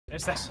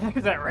There's that,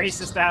 that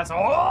racist ass.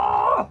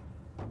 Oh!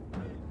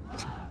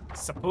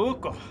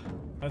 Seppuku.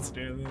 Let's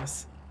do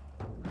this.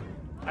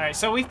 Alright,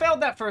 so we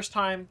failed that first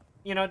time.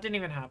 You know, it didn't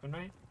even happen,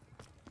 right?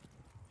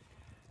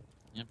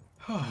 Yep.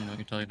 I don't know what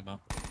you're talking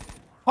about.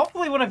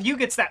 Hopefully one of you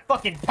gets that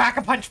fucking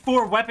Pack-a-Punch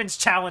 4 weapons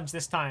challenge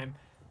this time.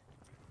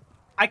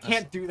 I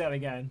can't do that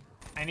again.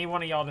 I need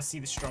one of y'all to see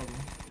the struggle.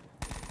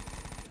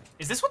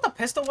 Is this what the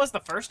pistol was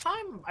the first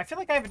time? I feel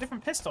like I have a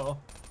different pistol.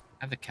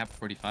 I have the Cap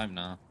 45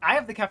 now. I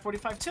have the Cap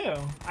 45 too.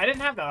 I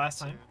didn't have that last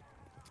time.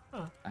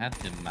 Huh. I had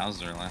the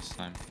Mauser last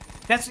time.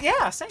 That's,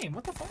 yeah, same.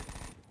 What the fuck?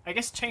 I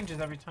guess it changes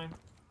every time.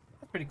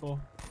 That's pretty cool.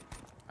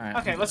 Alright.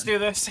 Okay, let's do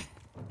this.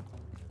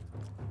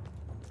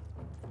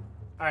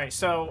 Alright,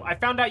 so I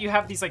found out you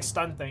have these like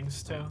stun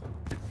things too.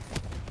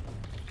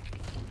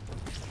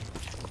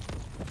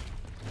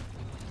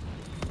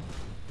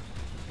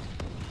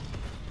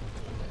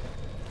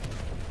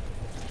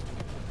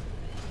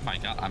 Oh my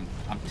god, I'm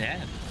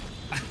dead.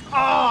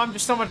 Oh, I'm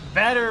just so much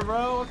better,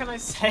 bro. What can I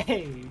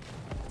say?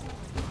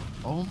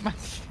 Oh my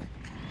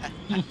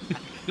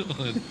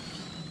god.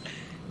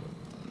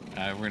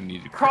 Alright, we're gonna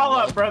need to Crawl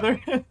up,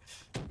 brother.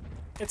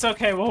 It's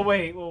okay, we'll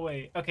wait, we'll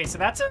wait. Okay, so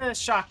that's a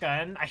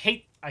shotgun.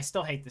 I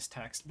still hate this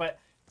text, but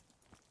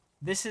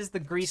this is the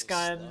grease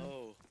gun.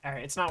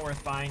 Alright, it's not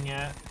worth buying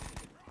yet.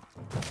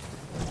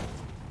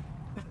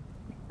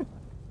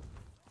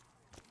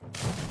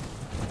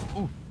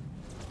 Ooh.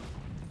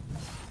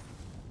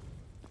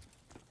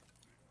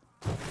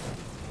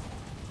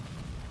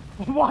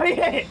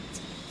 Wyatt!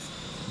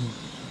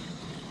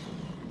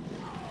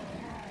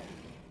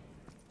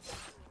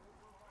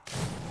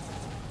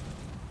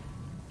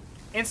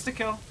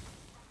 Insta-kill.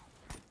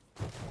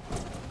 I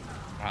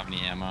don't have any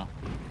ammo.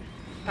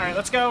 Alright,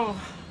 let's go.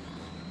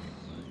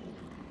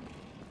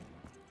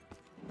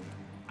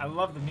 I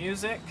love the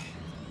music.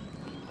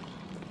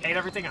 Hate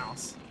everything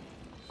else.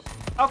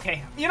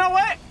 Okay, you know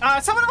what?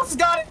 Someone else has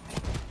got it!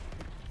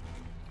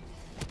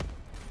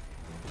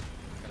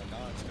 Gotta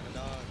dodge.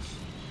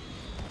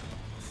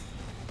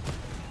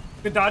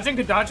 Good dodging,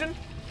 good dodging.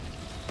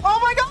 Oh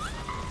my god!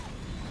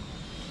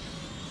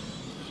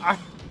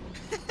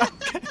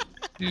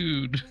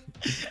 Dude.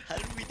 How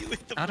did we do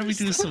it the How did we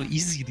do this so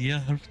easy, yeah?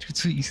 How did we do it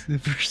so easy the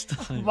first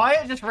time?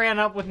 Wyatt just ran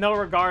up with no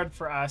regard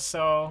for us,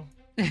 so...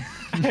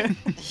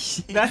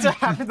 That's what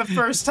happened the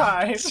first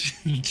time.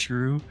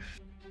 True.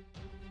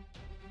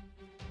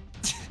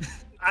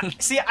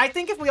 See, I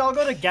think if we all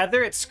go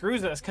together, it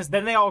screws us, because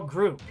then they all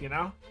group, you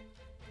know?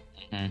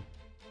 Mm-hmm.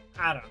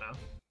 I don't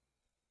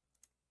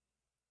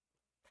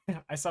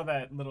know. I saw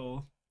that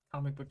little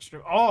comic book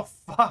strip. Oh,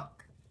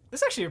 fuck!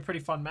 This is actually a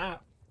pretty fun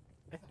map.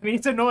 I mean,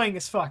 it's annoying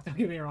as fuck, don't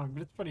get me wrong,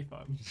 but it's pretty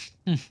fun.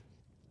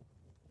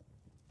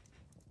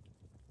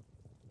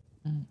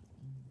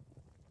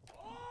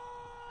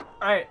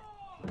 Alright,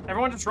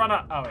 everyone just run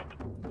up. Oh, wait.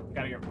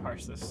 Gotta get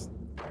parse this.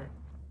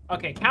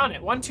 Okay, count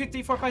it. 1, 2,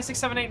 3, 4, 5, 6,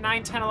 7, 8,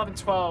 9, 10, 11,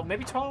 12.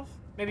 Maybe 12?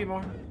 Maybe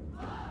more.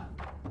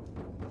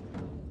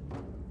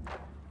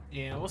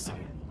 Yeah, we'll see.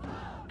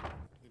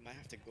 We might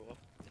have to go up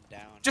and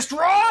down. Just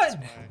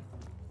run!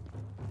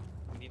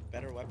 We need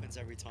better weapons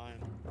every time.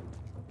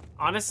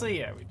 Honestly,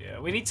 yeah, we do.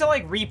 We need to,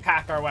 like,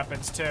 repack our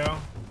weapons, too.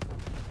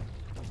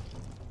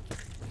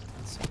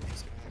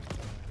 Somebody's gonna have to...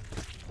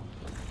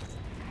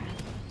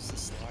 There's the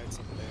slides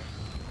up there.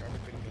 Grab a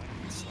good gun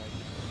and slide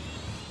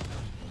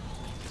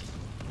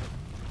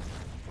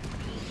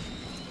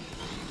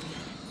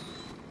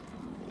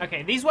down.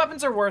 Okay, these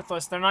weapons are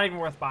worthless. They're not even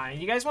worth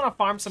buying. You guys want to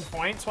farm some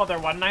points while they're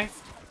one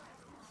knife?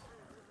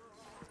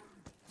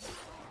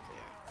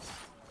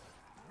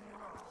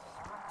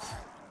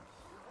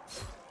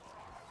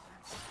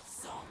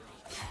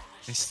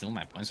 They steal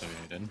my points over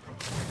here,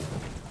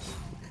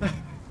 dude.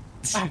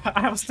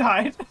 I almost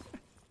died.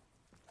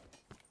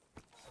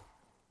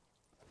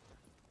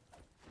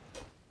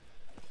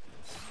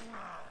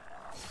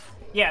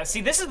 Yeah,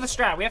 see, this is the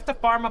strat. We have to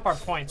farm up our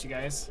points, you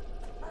guys.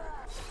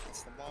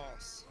 It's the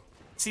boss.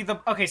 See,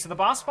 okay, so the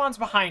boss spawns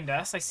behind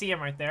us. I see him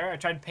right there. I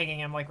tried pinging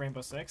him like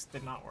Rainbow Six.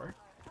 Did not work.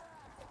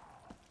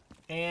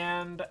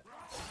 And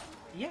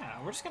yeah,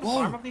 we're just gonna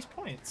farm up these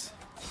points.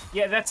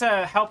 Yeah, that's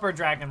a helper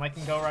dragon, like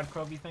in Go Rod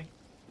Kroby thing.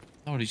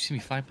 Oh, did you see me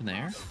fly up in the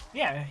air?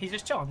 Yeah, he's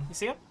just chilling. You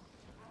see him?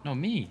 No,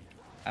 me.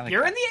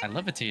 You're in the air? I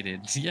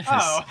levitated, yes.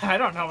 Oh, I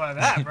don't know about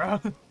that,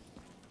 bro.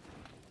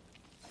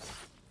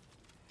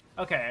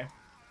 Okay.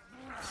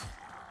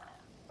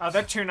 Oh,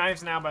 they're 2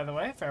 knives now, by the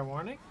way. Fair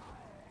warning.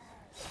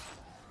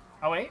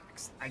 Oh, wait.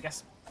 I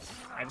guess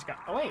I just got...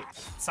 Oh, wait.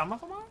 Some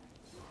of them are?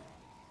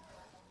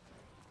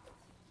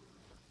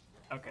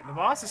 Okay, the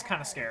boss is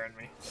kind of scaring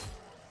me.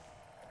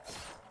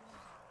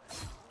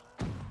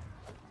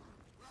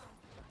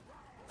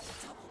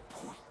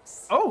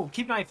 Oh,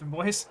 keep knifing,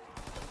 boys.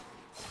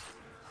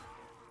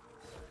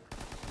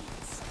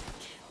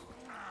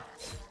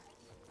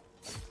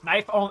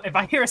 Knife only. If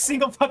I hear a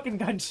single fucking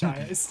gunshot,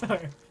 I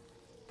swear.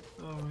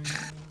 Oh my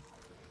god.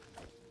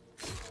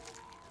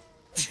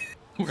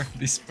 Where are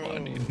they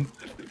spawning?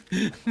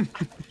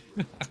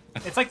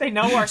 It's like they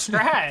know our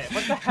strat.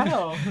 What the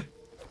hell?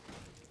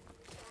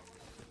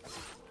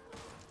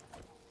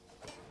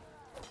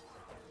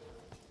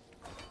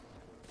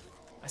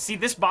 See,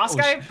 this boss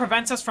guy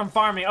prevents us from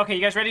farming. Okay,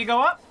 you guys ready to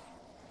go up?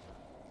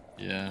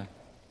 Yeah.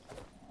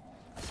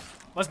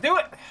 Let's do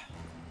it.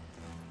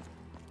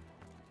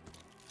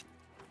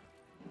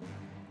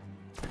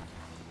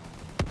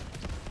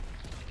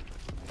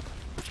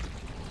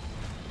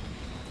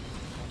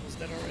 Almost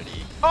dead already.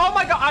 Oh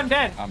my god, I'm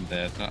dead. I'm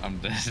dead. I'm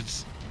dead.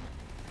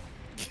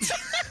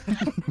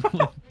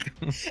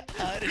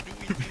 How did we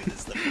do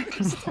this the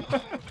first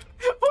time?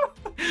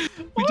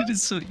 We did it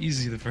so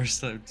easy the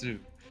first time too.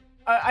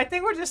 I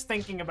think we're just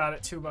thinking about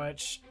it too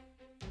much.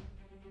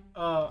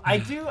 I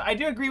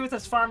do agree with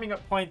us farming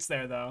up points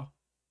there though.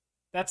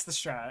 That's the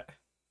strat.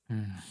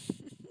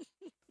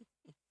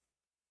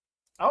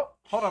 Oh,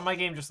 hold on, my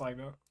game just lagged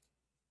out.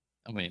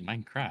 Oh wait,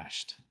 mine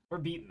crashed. We're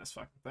beating this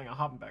fucking thing. I'll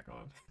hop back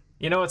on.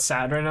 You know what's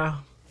sad right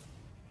now?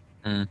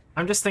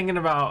 I'm just thinking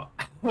about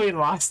we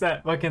lost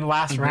that fucking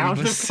last round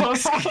of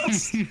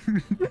Clubhouse.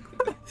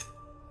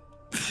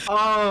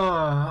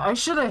 Oh, I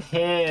should have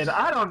hid.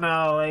 I don't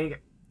know.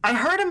 Like, I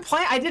heard him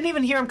play. I didn't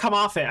even hear him come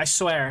off it. I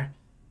swear.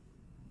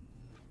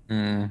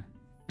 I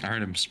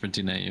heard him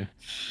sprinting at you.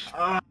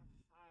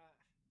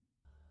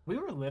 We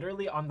were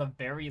literally on the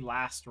very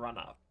last run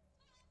up.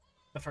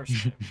 The first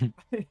two.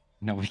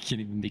 No, we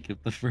can't even make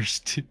it the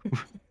first two.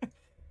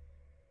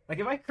 Like,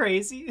 am I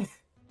crazy?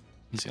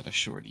 He's got a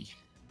shorty.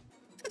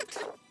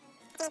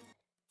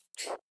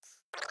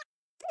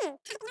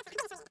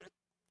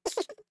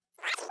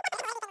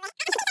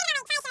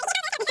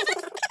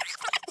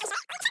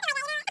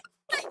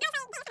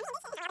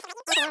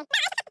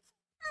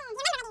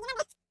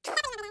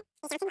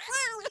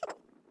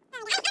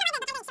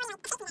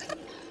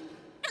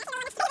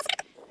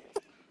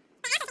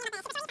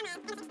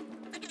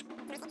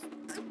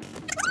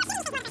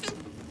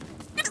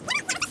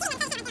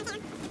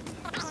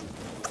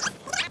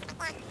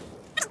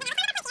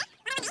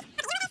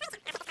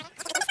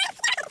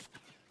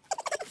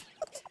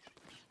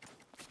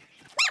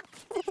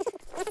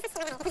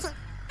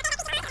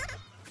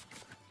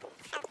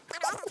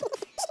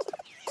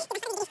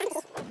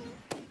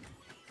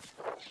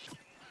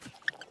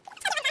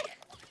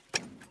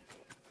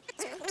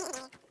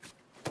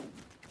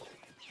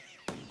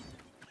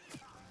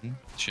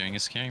 Sharing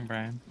is caring,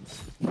 Brian.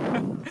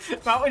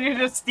 Not when you're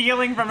just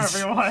stealing from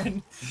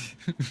everyone.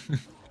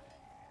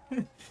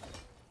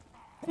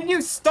 Can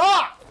you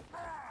stop?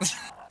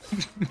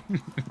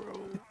 Bro.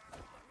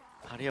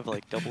 How do you have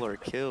like double our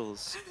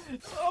kills?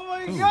 Oh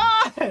my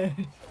god!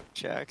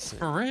 Jackson.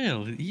 For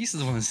real, he's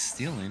the one that's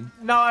stealing.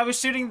 No, I was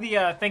shooting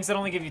the things that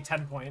only give you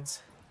 10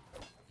 points.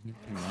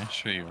 Yeah,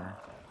 sure you are.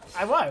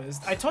 I was.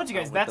 I told you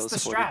guys, With that's those the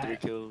 43 strat.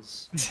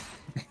 kills.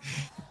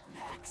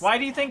 Why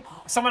do you think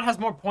someone has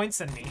more points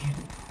than me?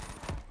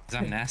 Cause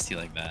I'm nasty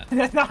like that.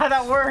 That's not how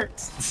that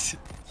works.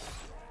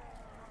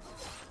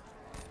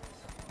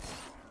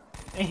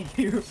 Thank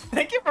you.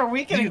 Thank you for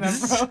weakening Dude,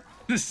 them, bro.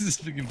 This is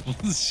fucking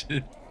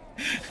bullshit.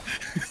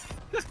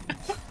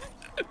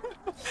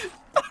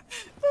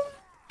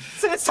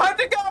 So it's time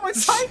to go!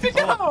 It's time to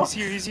go! Oh, he's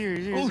here, he's here,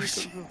 he's here. Oh, he's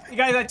here. Go, go. You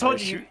guys, I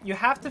told you, shoot. you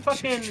have to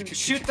fucking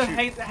shoot the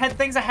head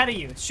things ahead of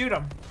you. Shoot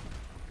them.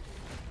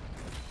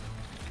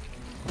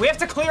 We have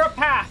to clear a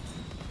path.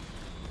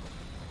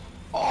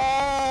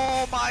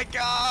 Oh my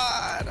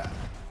god!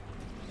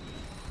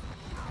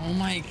 Oh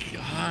my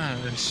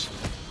gosh.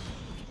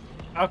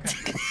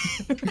 Okay.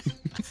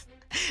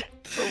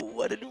 Bro,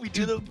 what did we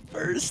do the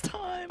first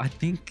time? I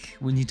think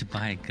we need to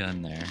buy a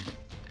gun there.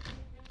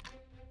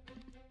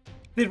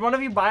 Did one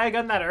of you buy a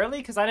gun that early?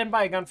 Because I didn't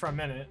buy a gun for a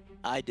minute.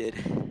 I did.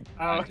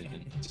 Oh, I okay.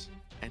 didn't.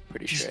 I'm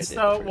pretty sure I did.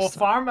 So the we'll first time.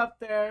 farm up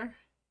there.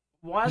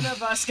 One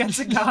of us gets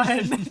a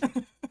gun.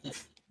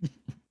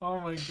 Oh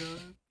my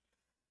god.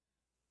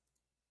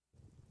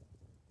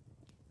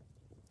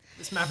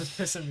 This map is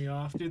pissing me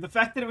off, dude. The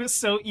fact that it was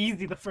so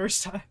easy the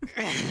first time.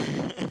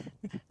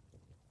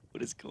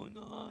 What is going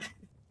on?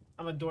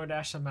 I'm gonna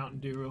DoorDash some Mountain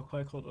Dew real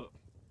quick. Hold up.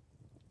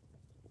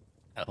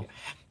 Oh.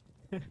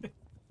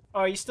 Oh,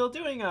 are you still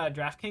doing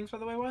DraftKings, by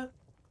the way? What?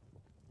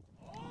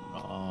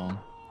 I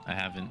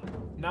haven't.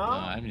 No?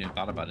 I haven't even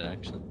thought about it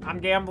actually.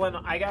 I'm gambling.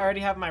 I already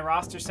have my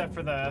roster set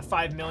for the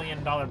 $5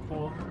 million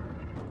pool.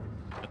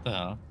 What the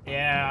hell?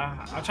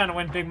 Yeah, I'm trying to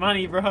win big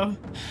money, bro.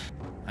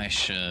 I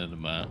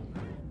should, but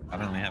I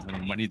don't really have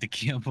any money to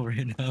gamble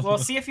right now. Well,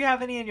 see if you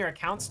have any in your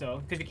account still,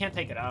 because you can't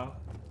take it out.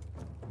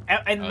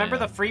 And remember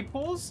yeah. the free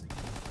pools?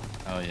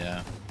 Oh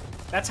yeah.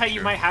 That's how you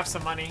Sure. might have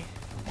some money.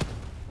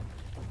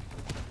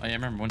 Oh yeah, I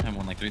remember one time I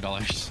won like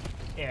 $3.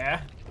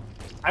 Yeah.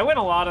 I win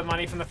a lot of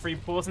money from the free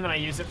pools, and then I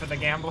use it for the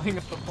gambling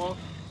of the pool.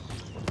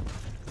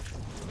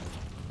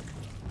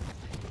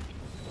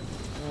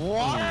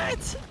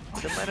 What?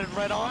 They landed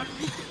right on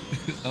me.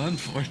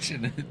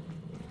 Unfortunate.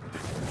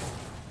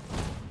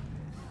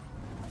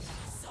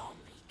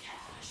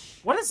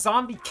 What is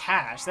zombie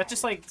cash? That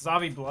just like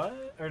zombie blood?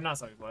 Or not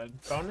zombie blood.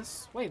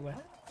 Bonus? Wait,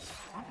 what?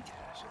 Zombie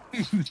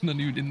cash. There's none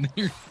even in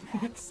there.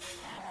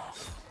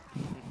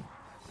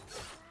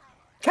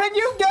 Can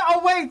you get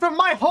away from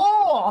my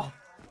hole?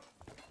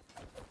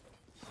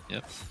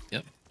 Yep.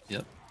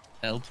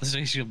 El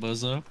PlayStation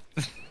Bozo.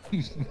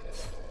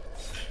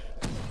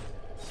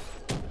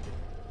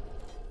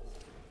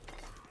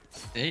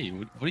 Hey,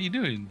 what are you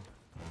doing?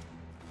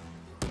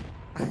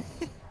 God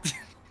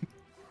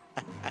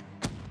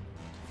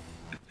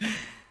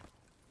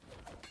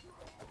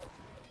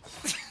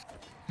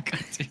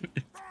damn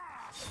it.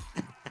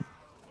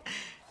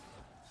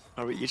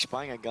 Are we each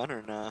buying a gun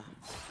or nah?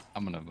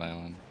 I'm gonna buy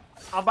one.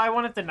 I'll buy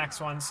one at the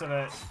next one so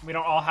that we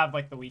don't all have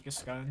like the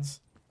weakest guns.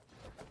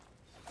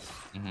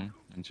 Mm-hmm.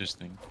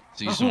 Interesting.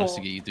 So you just want us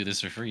to get you through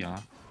this for free, huh?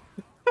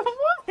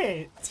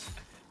 What?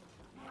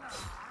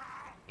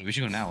 We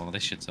should go now while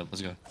this shit's up.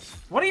 Let's go.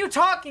 What are you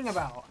talking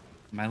about?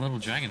 My little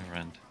dragon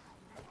friend.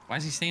 Why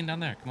is he staying down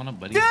there? Come on up,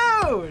 buddy.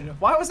 Dude!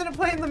 Why wasn't it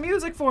playing the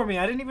music for me?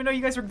 I didn't even know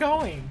you guys were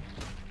going.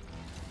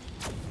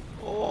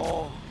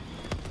 Oh.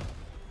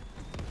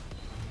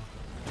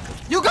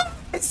 You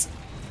guys!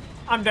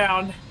 I'm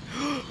down.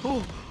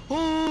 Oh.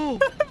 Oh.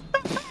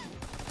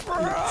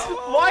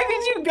 Why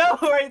did you go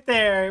right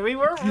there? We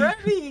weren't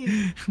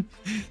ready.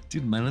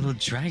 Dude, my little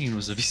dragon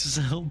was supposed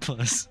to help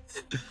us.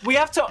 We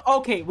have to,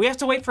 okay, we have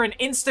to wait for an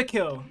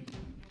insta-kill.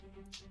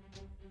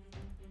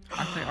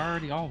 Aren't they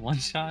already all one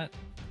shot?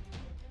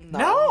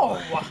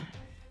 No!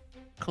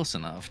 Close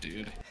enough,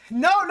 dude.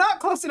 No, not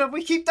close enough.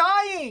 We keep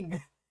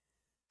dying.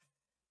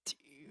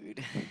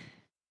 Dude.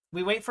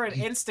 We wait for an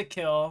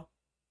insta-kill,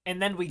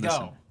 and then we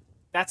Listen. go.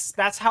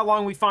 That's how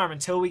long we farm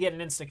until we get an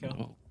insta-kill.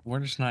 Well, we're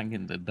just not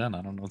getting it done.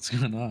 I don't know what's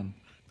going on.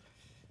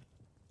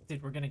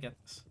 Dude, we're gonna get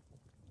this.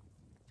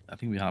 I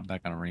think we hop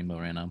back on a rainbow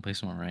right now and play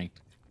some ranked.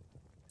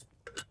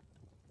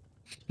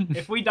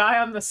 If we die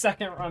on the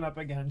second run-up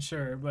again,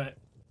 sure, but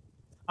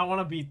I want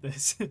to beat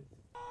this.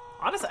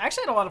 Honestly, I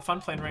actually had a lot of fun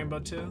playing Rainbow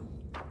too.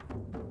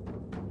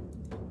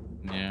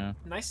 Yeah.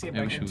 Nice to get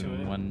Maybe back we should into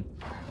have it. won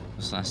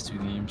those last 2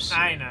 games.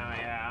 I know,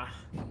 yeah.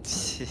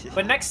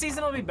 But next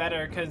season will be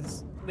better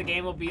because the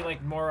game will be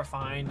like more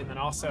refined, and then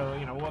also,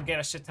 you know, we'll get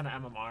a shit ton of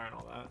MMR and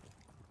all that.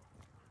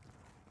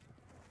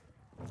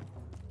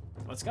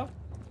 Let's go.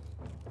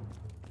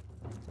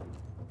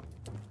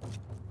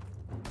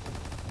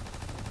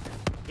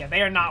 Yeah,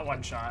 they are not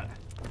one shot.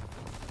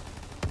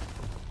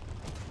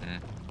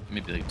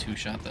 Maybe like 2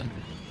 shot then.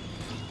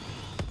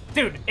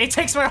 Dude, it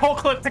takes my whole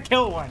clip to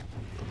kill one.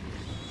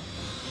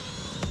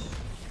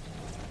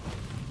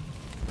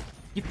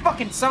 You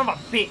fucking son of a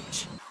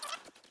bitch.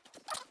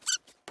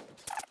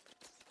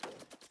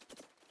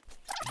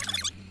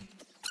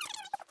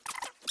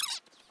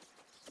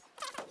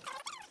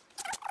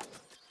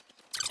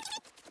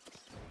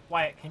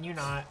 Wyatt, can you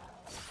not?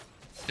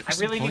 I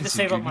really need to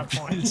save up my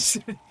points.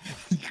 You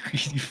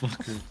greedy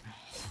fucker.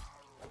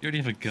 You already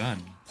have a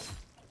gun.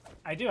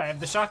 I do, I have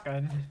the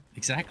shotgun.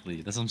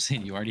 Exactly. That's what I'm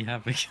saying. You already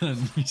have a gun.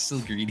 You're still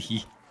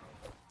greedy.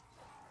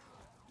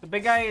 The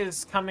big guy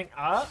is coming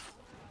up.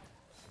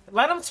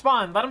 Let him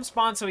spawn. Let him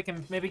spawn so we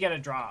can maybe get a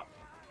drop.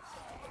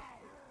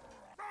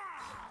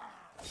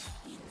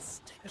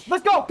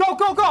 Let's go! Go,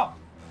 go, go!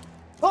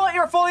 Pull out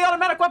your fully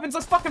automatic weapons.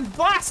 Let's fucking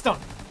blast them!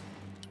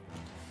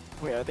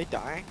 Wait, are they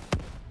dying?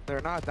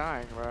 They're not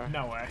dying, bro.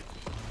 No way.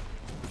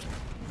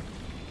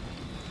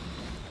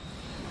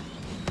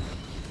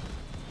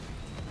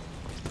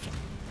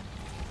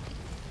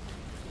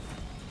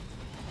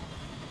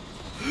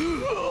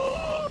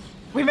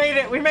 We made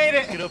it! We made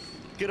it! Get up,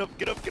 get up,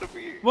 get up, get up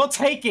here. We'll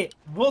take it!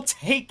 We'll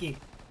take it!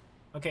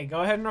 Okay,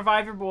 go ahead and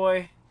revive your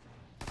boy.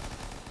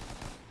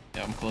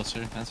 Yeah, I'm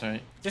closer. That's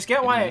right. Just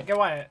get Wyatt, get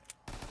Wyatt.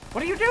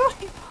 What are you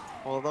doing?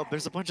 Hold up,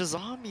 there's a bunch of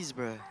zombies,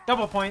 bro.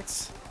 Double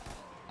points.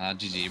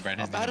 GG. Brian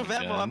has I'm out of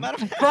ammo, I'm out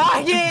of ammo.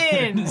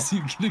 Brian!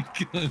 You get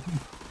a gun.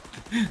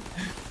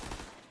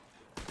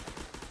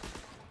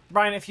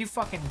 Brian, if you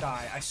fucking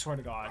die, I swear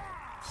to God.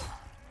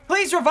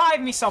 Please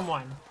revive me,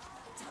 someone!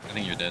 I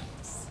think you're dead.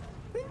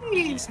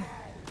 Please!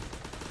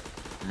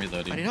 I'm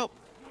reloading. I need help.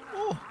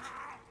 Oh.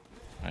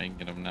 I can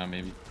get him now,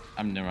 maybe.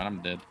 I'm never mind,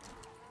 I'm dead.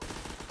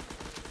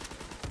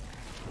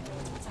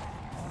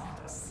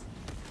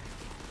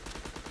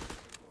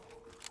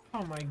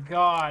 Oh my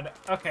God.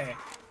 Okay.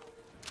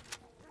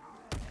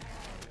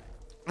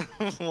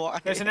 Why?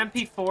 There's an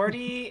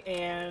MP40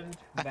 and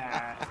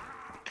that.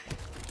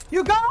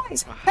 You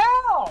guys,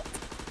 help!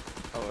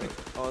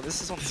 Oh,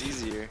 this one's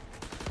easier.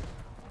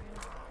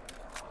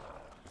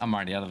 I'm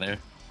already out of there.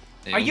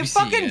 Hey, Are you OBC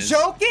fucking is-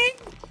 joking?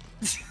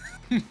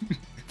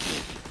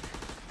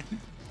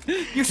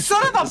 You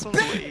son of a This one's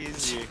way bitch!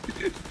 easier.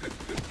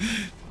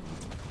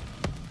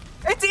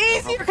 It's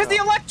easier because the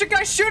electric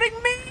guy's shooting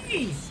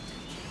me!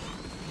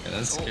 Yeah,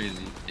 that's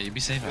crazy. Yeah, you be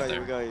safe out We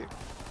there. got you.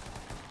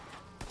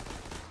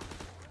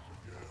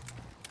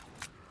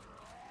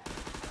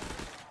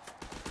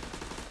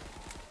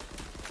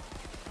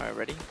 Alright,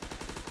 ready?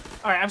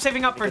 Alright, I'm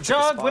saving up for Get to the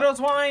Jug, spot.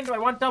 Widow's Wine. Do I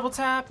want double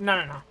tap?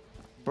 No.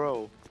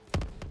 Bro.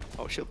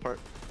 Oh, shield part.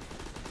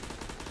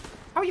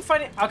 How are you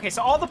finding? Okay,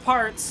 so all the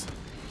parts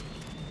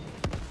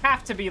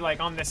have to be like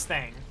on this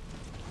thing.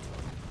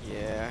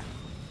 Yeah.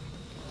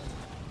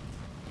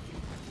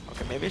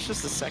 Okay, maybe it's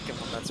just the second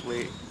one that's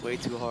way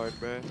too hard,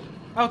 bro.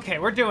 Okay,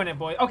 we're doing it,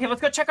 boys. Okay,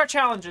 let's go check our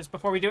challenges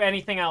before we do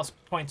anything else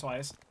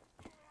points-wise.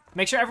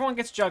 Make sure everyone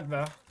gets Jug,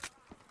 though.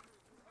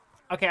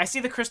 Okay, I see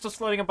the crystals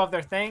floating above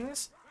their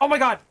things. Oh my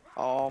god!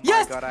 Oh my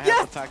Yes! god, I Yes!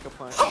 have the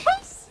pack-a-punch.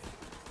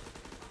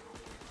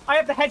 I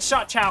have the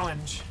headshot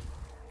challenge.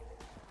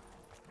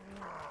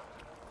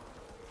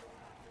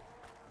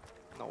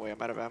 No way,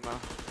 I'm out of ammo.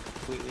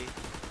 Completely.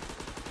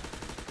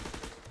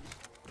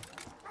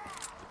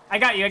 I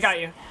got you, I got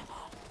you.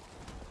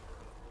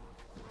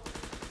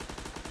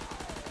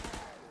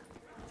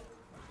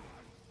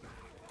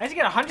 I had to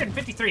get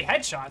 153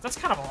 headshots. That's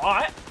kind of a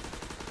lot.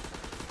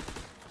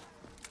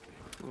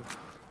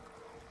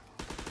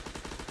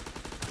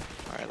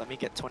 Alright, let me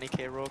get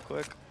 20k real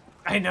quick.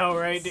 I know,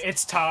 right?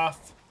 It's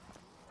tough.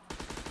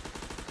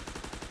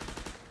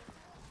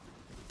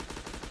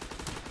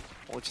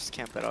 We'll just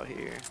camp it out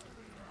here.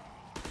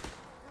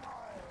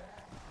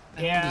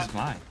 Yeah. What is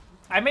mine?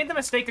 I made the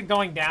mistake of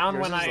going down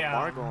Yours when is I. the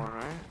Margo one,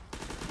 right?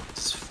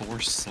 It's 4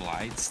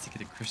 slides to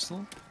get a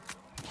crystal?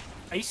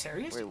 Are you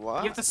serious? Wait,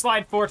 what? You have to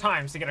slide 4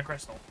 times to get a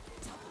crystal.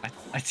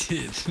 I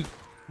did.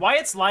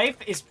 Wyatt's life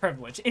is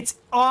privilege. It's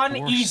on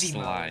 4 easy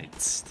mode.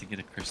 slides to get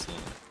a crystal.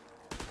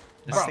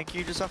 I Bro. think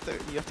you just have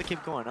to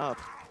keep going up.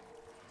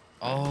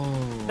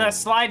 Oh. The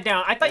slide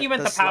down. I thought you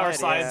meant the power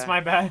slide, slides. yeah. My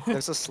bad.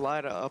 There's a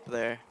slide up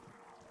there.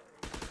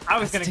 I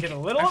was gonna get a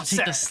little I have to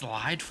take upset. the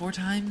slide 4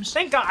 times?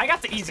 Thank God I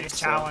got the easiest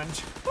so. challenge.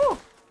 Whew.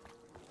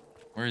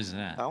 Where is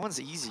that? That one's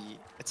easy.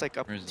 It's like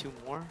up Where is it? 2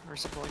 more or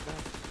something like that.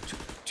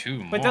 2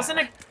 more. But doesn't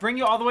it bring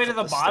you all the way to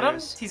the The bottom?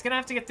 stairs. He's gonna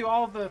have to get through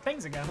all of the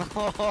things again.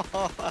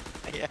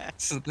 Yeah.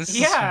 So this is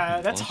Yeah,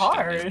 fucking that's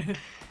bullshit, dude. hard.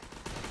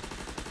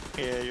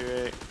 Yeah,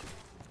 you're right.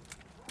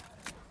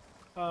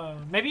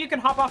 Maybe you can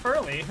hop off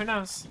early. Who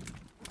knows?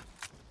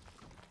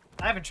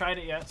 I haven't tried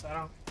it yet, so I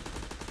don't.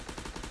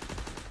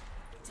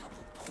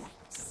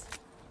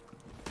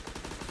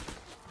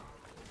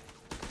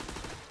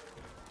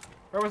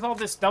 Where was all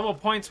this double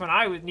points when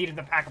I needed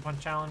the pack-a-punch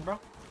challenge, bro?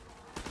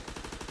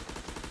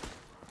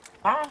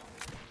 Huh?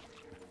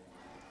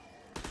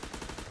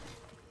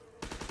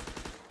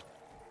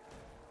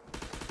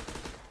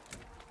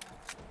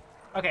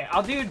 Okay,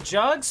 I'll do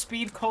Jug,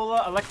 Speed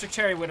Cola, Electric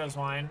Cherry, Widow's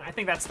Wine. I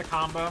think that's the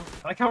combo.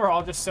 I like how we're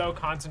all just so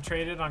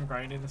concentrated on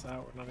grinding this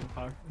out. We're not even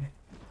talking.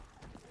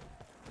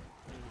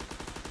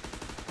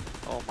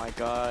 Oh my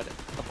god.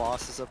 The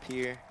boss is up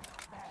here.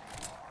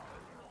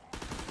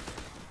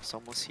 It's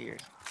almost here.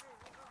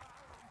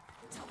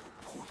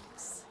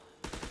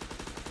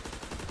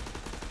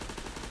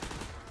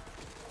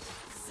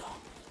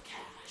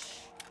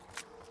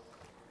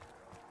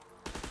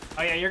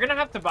 Oh yeah, you're gonna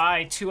have to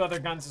buy 2 other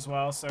guns as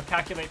well, so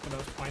calculate for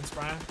those points,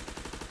 Brian.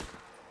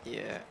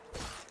 Yeah.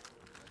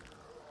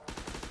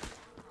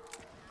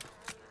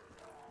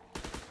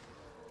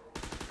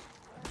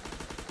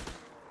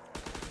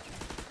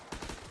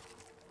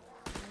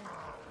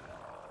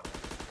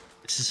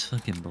 This is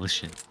fucking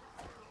bullshit.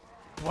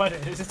 What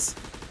is?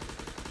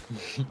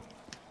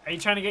 Are you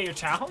trying to get your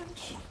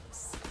challenge?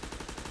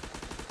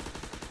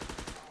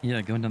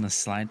 Yeah, going down the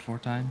slide 4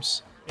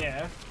 times.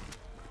 Yeah.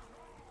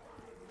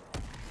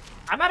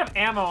 I'm out of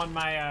ammo on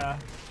my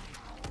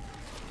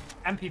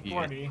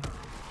MP40. Yeah.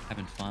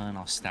 Having fun,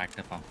 all stacked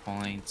up on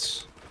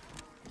points.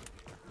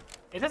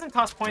 It doesn't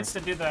cost points to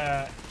do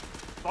the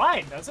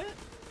slide, does it?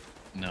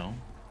 No,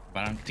 but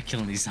I don't get to kill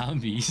any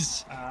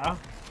zombies.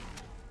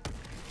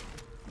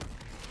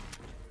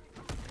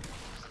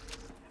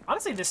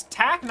 Honestly, this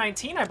TAC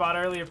 19 I bought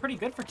earlier pretty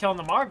good for killing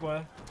the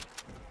Margwa.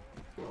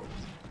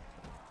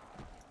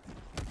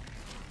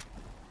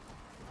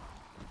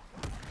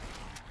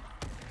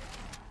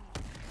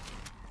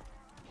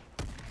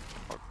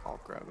 I'll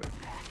grab it.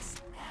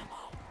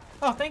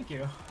 Oh, thank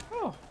you.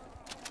 Oh.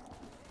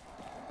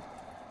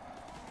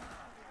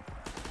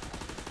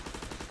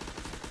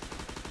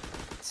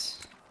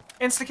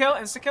 Insta-kill,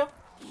 insta-kill.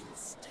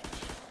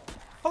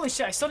 Holy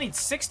shit, I still need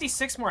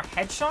 66 more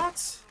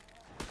headshots?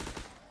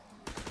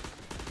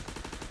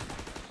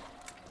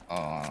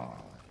 Oh.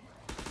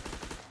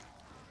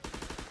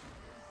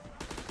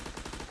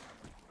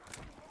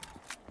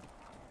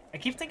 I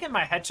keep thinking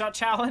my headshot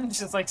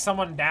challenge is like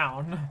someone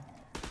down.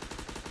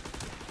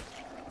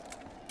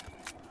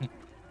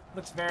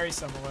 Looks very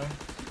similar.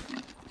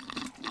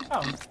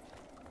 Oh.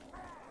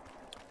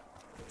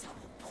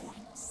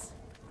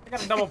 I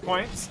got a double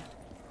points.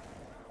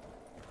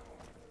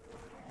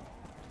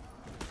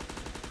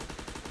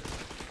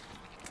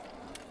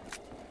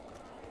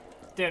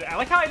 Dude, I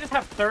like how I just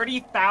have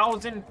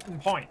 30,000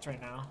 points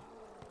right now.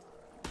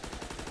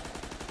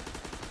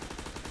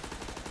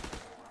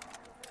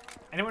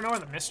 Anyone know where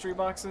the mystery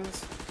box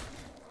is?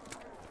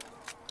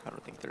 I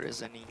don't think there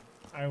is any.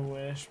 I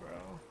wish, bro.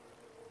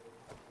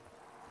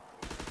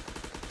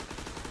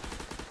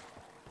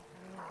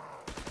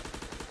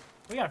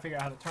 We gotta figure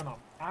out how to turn on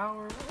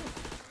power.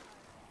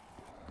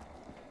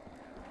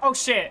 Oh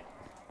shit!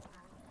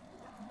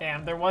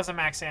 Damn, there was a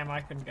max ammo.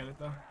 I couldn't get it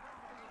though.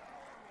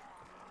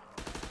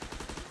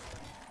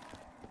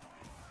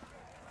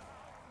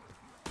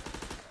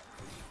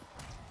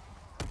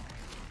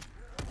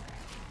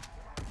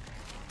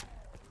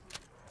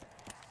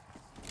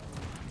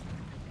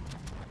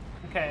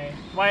 Okay.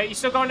 Wyatt, you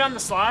still going down the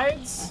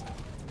slides?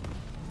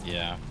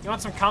 Yeah. You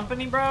want some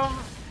company, bro?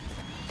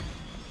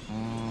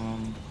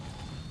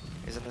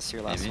 Isn't this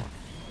your last Maybe. one?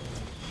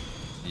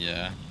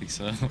 Yeah, I think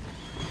so.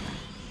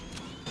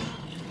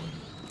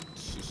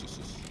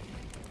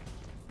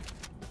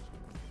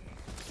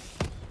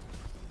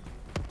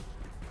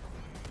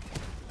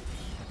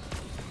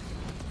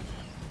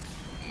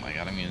 Oh my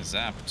god, I'm getting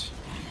zapped.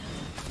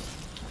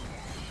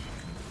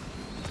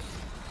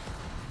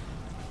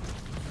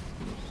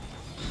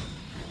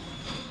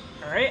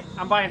 Alright,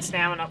 I'm buying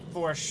stamina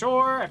for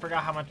sure. I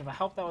forgot how much of a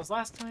help that was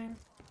last time.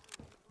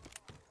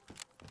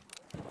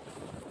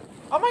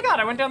 Oh my god,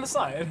 I went down the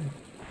slide.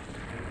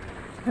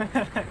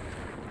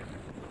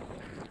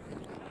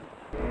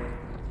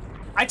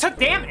 I took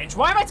damage!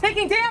 Why am I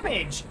taking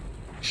damage?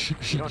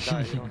 You don't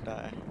die, you don't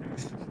die.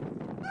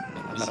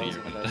 I thought I was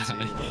You're gonna gonna die to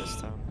you die. last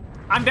time.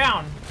 I'm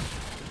down.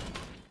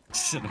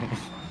 Shut up.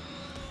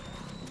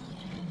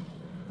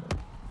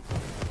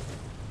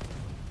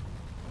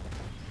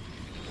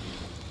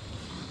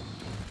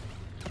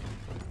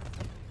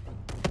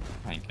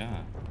 My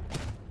god.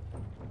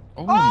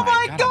 Oh,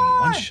 my god, I'm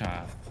one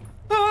shot.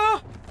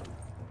 Ah!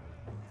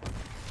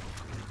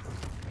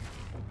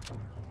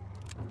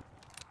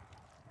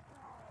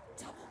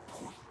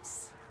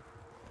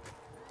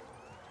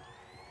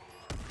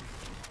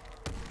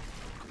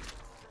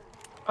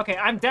 Okay,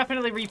 I'm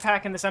definitely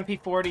repacking this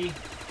MP40.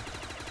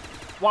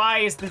 Why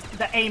is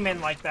the aim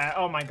in like that?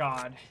 Oh my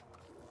god.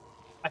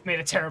 I've made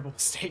a terrible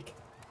mistake.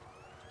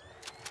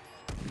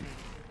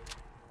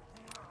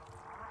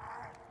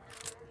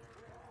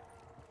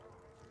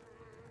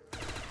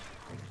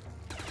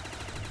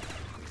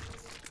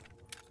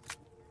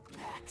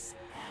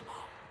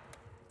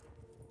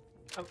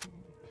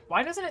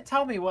 Why doesn't it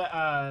tell me what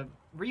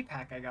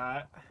repack I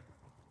got?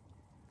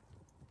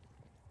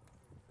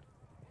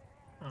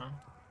 Huh.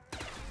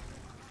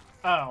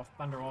 Oh,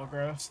 Thunderwall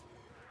gross.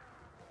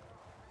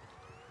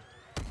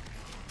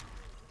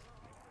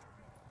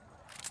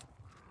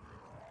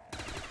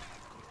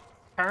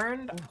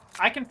 Turned?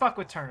 I can fuck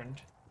with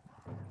turned.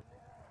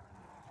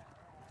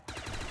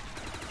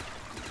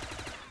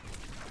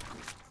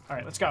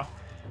 Alright, let's go.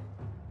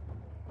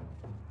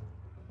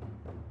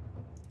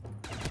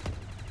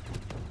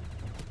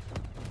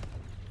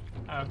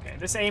 Okay,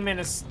 this aim-in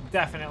is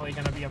definitely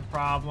gonna be a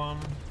problem.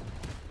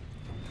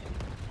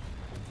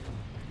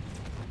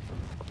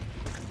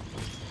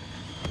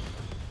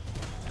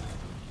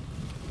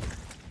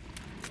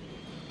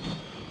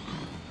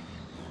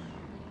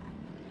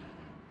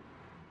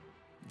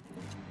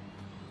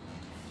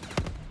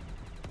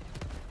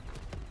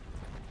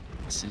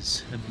 This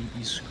is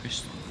Habibi's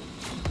crystal.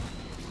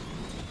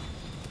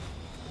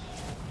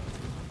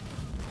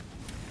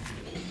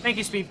 Thank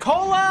you, Speed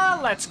Cola!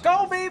 Let's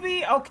go,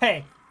 baby!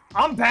 Okay,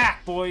 I'm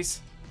back, boys.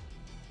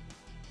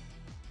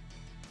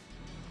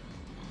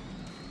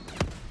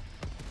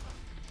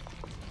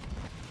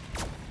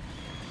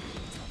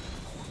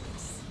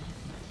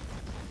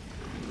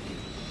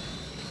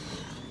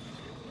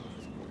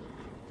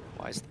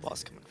 Why is the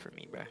boss coming for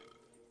me, bruh?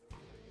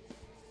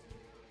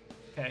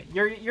 Okay,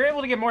 you're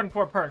able to get more than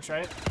 4 perks,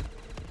 right?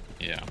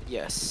 Yeah,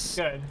 Yes.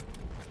 Good.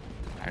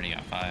 I already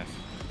got 5.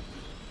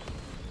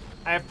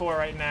 I have 4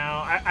 right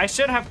now. I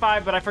should have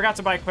 5, but I forgot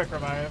to buy Quick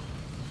Revive.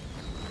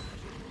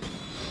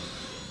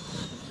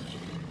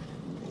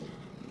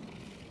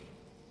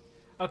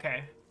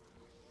 Okay.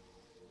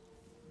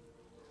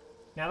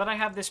 Now that I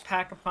have this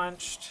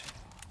Pack-a-Punched...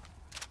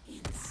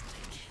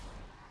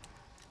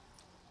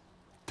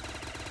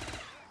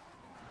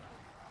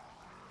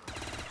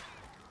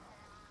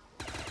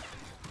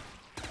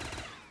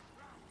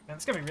 Man,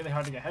 it's gonna be really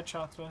hard to get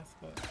headshots with,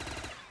 but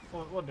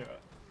we'll do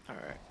it.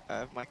 Alright, I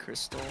have my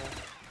crystal.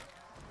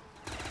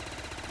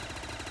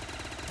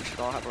 We should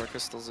all have our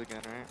crystals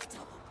again, right?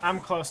 I'm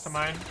close to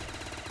mine.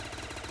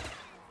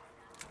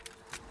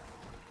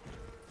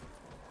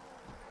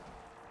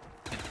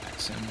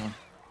 Max ammo.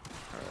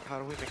 Alright, how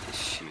do we make this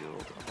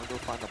shield? I'm gonna go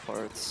find the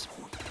parts.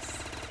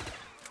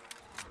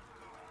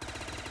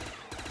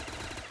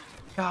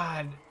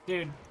 God,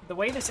 dude, the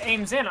way this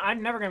aims in,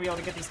 I'm never gonna be able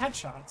to get these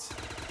headshots.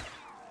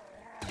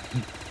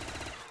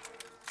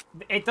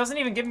 It doesn't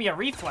even give me a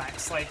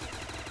reflex, like,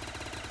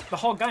 the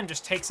whole gun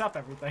just takes up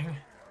everything.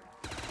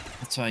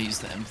 That's why I use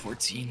the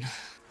M14.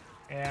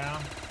 Yeah.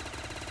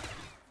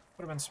 Would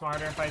have been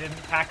smarter if I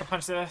didn't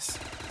Pack-a-Punch this.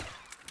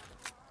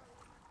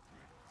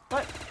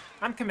 But,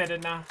 I'm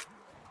committed now.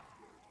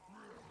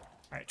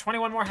 Alright,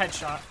 21 more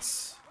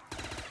headshots.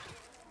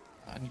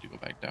 I need to go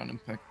back down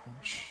and pack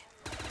punch.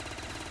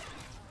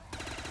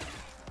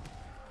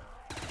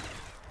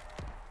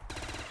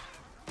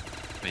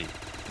 Wait,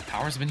 the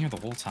power's been here the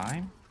whole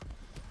time?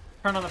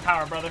 Turn on the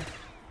power, brother.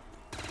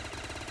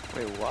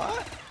 Wait,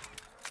 what?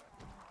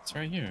 It's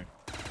right here.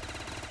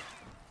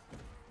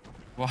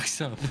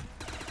 Walks up.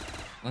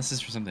 Unless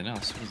it's for something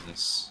else. What is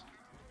this?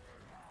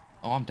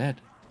 Oh, I'm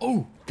dead.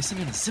 Oh, it's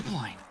something on a zip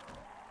line.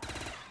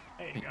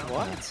 There you Wait, go.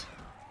 What?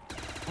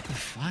 What the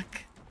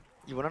fuck?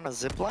 You went on a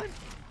zip line?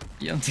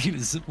 Yeah, I'm taking the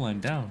zip line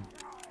down.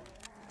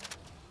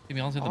 Get me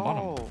all the way to the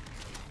bottom.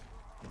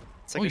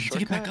 It's like Oh, a you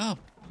take it back shortcut? up.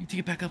 You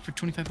take it back up for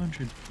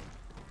 2,500.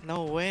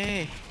 No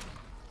way.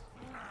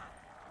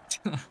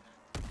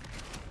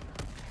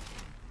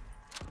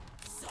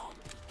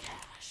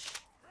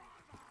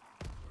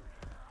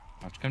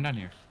 Watch, come down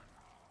here.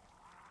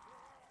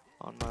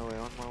 On my way,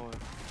 on my way.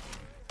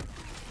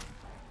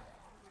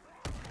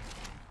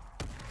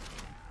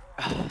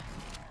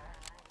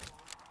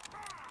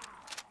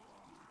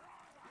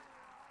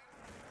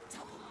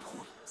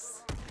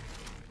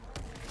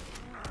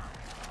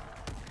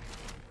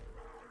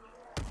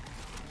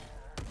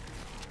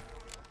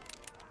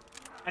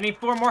 I need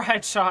 4 more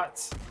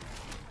headshots.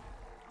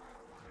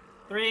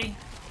 3,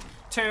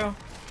 2,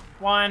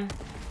 1.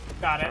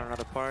 Got it. Found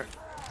another part.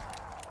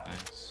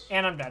 Nice.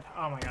 And I'm dead.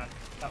 Oh my god.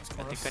 That was I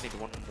close. think I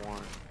need one more.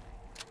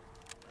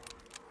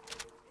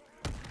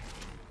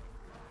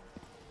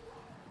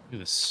 Look at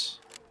this.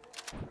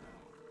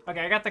 Okay,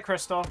 I got the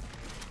crystal.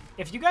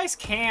 If you guys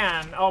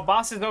can... Oh,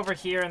 boss is over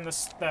here in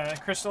the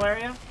crystal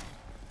area.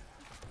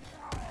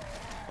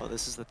 Oh,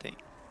 this is the thing.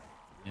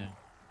 Yeah.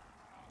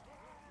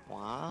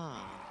 Wow.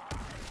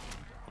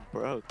 I'm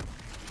broke.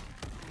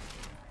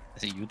 I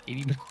say you with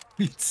 80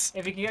 points.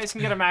 If you guys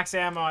can get a max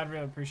ammo, I'd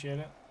really appreciate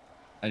it.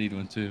 I need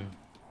one too.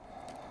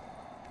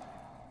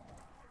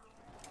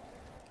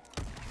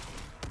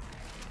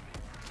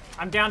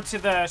 I'm down to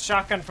the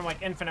shotgun from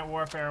like Infinite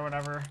Warfare or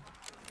whatever.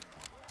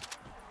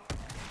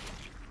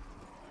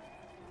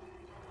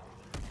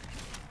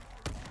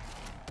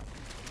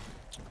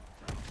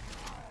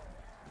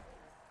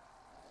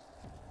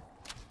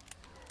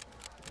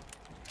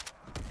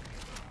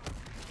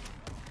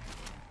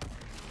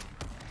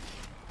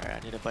 Alright, I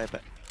need to buy it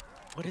back.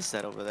 What is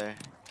that over there?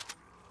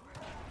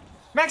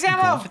 Max Go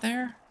ammo! over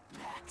there?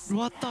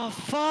 What the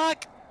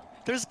fuck?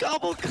 There's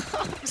gobble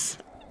gums!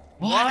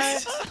 What?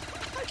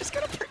 I just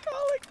got a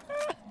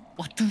percolic.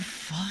 What the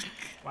fuck?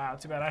 Wow,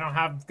 too bad I don't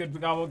have good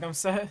gobblegum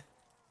set.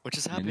 What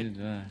just I happened? need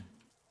to die.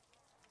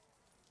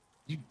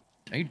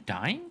 Are you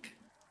dying?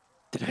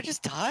 Did I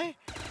just die?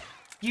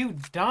 You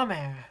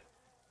dumbass.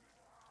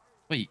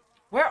 Wait,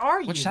 Where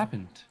are you? what just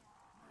happened?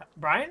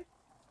 Brian?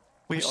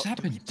 Wait, just do we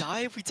happened? die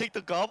if we take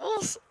the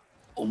gobbles?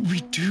 Oh,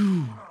 we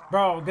do.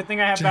 Bro, good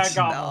thing I have bad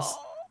Jackson. gobbles.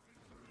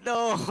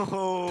 No!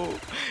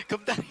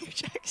 Come down here,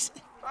 Jackson.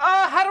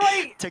 How do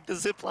I... Take the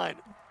zip line.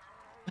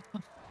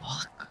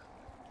 Fuck.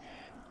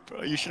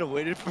 Bro, you should have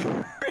waited for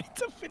it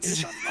to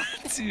finish on mine.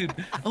 Dude,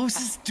 oh, this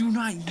is do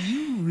not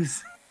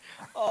use.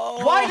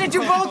 Oh. Why did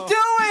you both do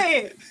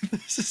it?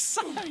 There's a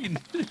sign.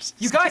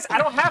 You guys, I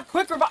don't have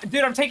quick revive.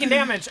 Dude, I'm taking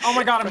damage. Oh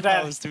my god, I'm I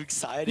dead. was too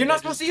excited. You're not I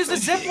supposed to just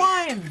use the zip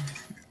line.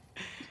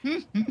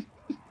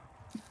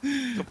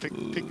 Go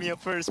pick me up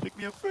first. Pick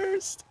me up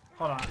first.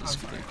 Hold on. I'm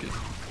sorry.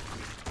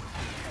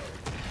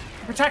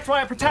 Protect,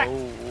 Wyatt, protect.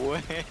 No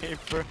way,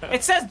 bro.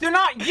 It says do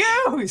not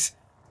use.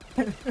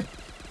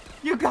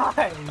 You guys.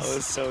 I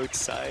was so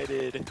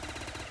excited.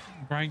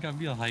 Brian got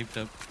me all hyped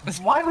up.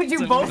 Why would you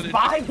So both good.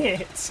 buy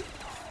it?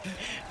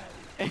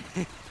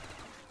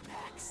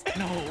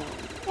 No.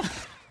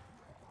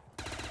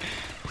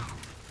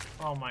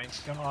 Oh my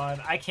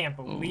god, I can't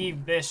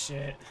believe this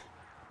shit.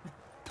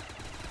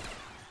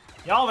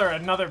 Y'all are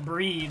another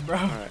breed, bro.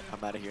 Alright,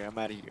 I'm out of here. I'm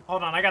out of here.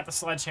 Hold on, I got the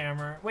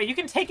sledgehammer. Wait, you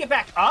can take it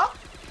back up?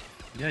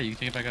 Yeah, you can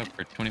take it back up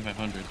for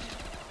 2,500.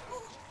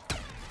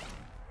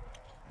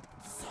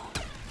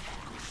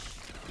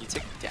 You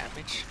take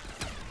damage?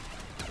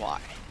 Why?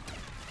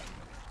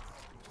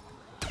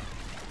 I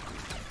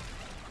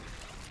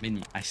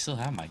mean, I still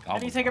have my gobble. How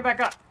do you take it back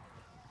up?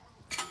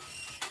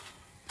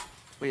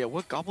 Wait,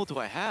 what gobble do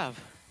I have?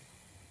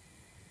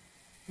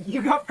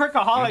 You got What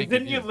perkaholic, did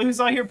didn't you you do? lose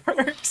all your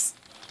perks?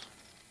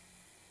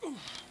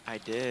 I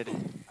did.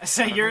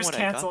 So I don't know yours what I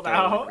got, canceled though, in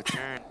out.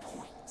 return.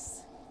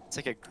 It's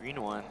like a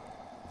green one.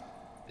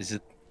 Is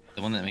it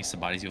the one that makes the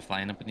bodies go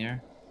flying up in the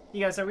air?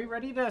 You guys, are we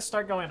ready to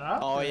start going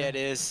up? Oh or- yeah, it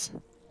is.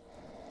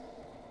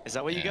 Is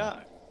that what you Yeah.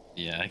 got?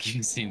 Yeah, I keep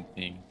the same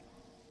thing.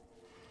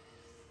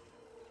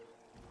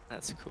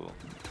 That's cool.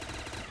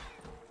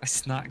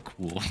 It's not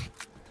cool.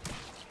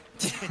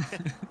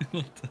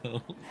 What the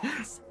hell?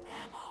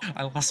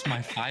 I lost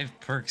my 5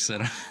 perks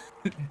and,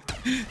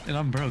 and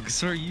I'm broke.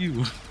 So are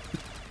you.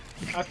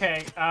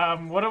 Okay,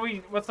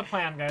 what's the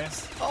plan,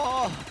 guys?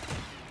 Oh!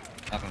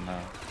 I don't know.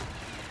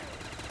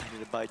 I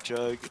need to buy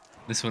Jug.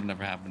 This would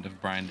never happen if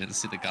Brian didn't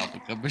see the gobble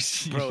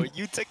machine. Bro,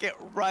 you took it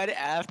right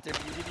after me.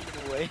 You didn't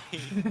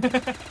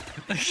even wait.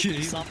 Okay.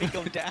 You saw me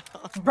go down.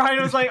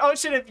 Brian was like, oh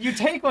shit, if you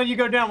take one, you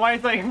go down. Why?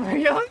 It's like,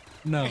 really?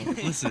 No,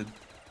 listen.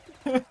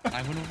 I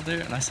went over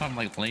there and I saw him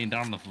like laying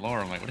down on the floor.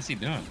 I'm like, what is he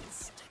doing?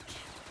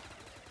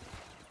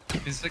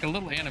 It's like a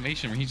little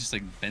animation where he just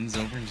like bends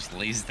over and just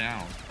lays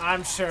down.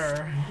 I'm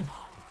sure.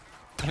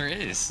 There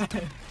is.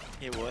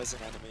 It was an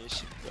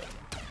animation, but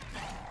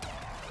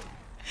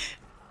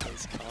it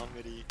was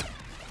comedy.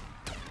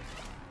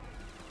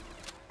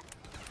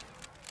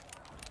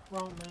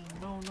 Wrong man.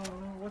 No, no,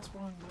 no. What's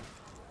wrong?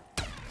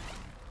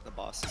 The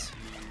boss is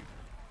here.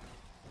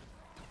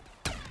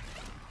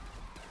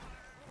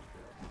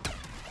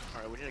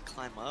 Alright, we need to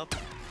climb up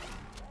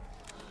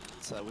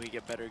so that we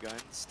get better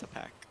guns to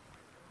pack.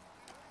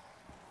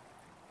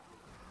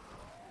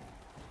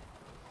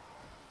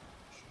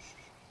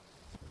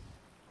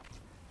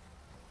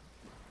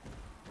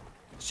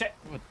 Shit.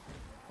 What?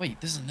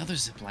 Wait, there's another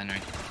zip line right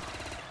here.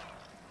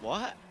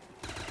 What?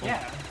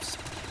 Yeah.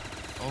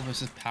 Oh,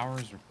 this is power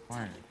is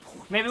required.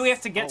 Maybe we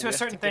have to get Oh, to a we have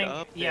certain to get thing.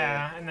 up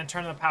Yeah, there. and then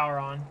turn the power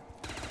on.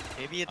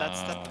 Maybe that's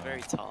at the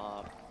very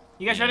top.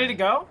 You guys Yeah. ready to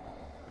go?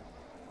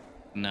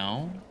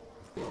 No,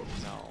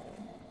 No.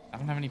 I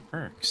don't have any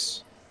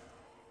perks.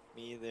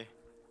 Me either.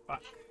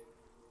 Fuck.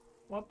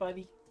 What,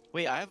 buddy?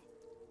 Wait, I have.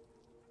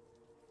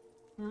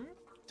 Hmm?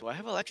 Do I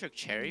have electric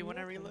cherry when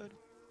I reload?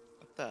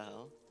 What the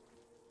hell?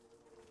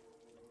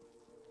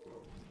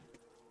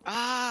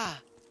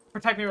 Ah!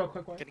 Protect me real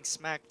quick, Wyatt. Getting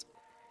smacked.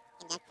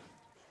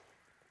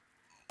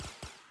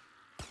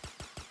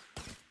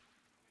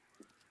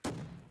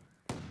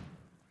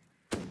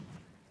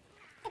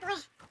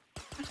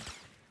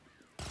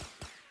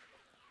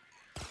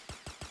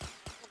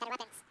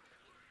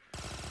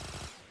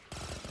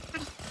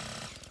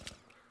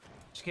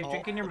 Just keep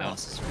drinking your the milk.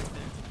 boss is right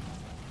there.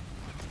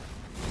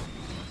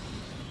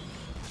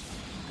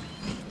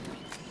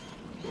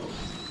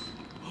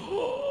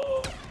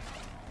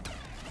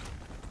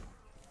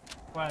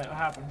 What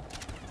happened?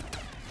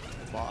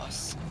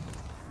 Boss.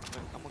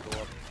 I'm gonna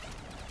go up.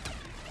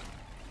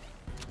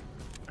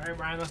 Alright,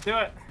 Bryan, let's do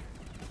it.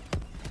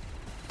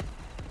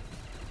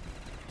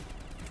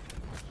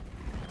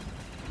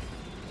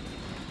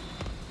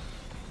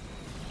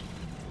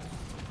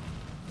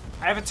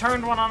 I haven't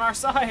turned one on our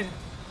side.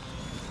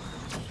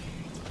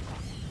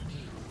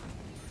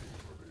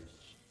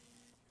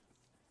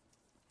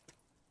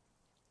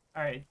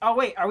 Alright. Oh,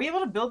 wait. Are we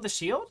able to build the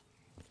shield?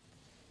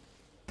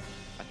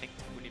 I think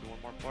we need one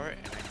more part,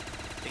 and I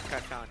think I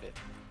found it.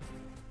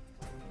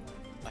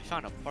 I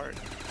found a part.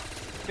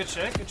 Good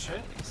shit, good shit.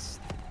 At least.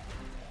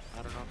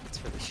 I don't know if it's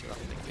for the shield. I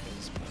don't think it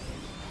is. But...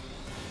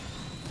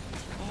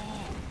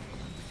 Oh!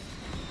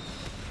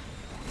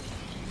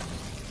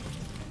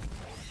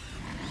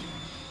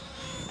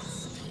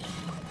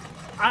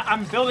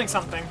 I'm building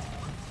something.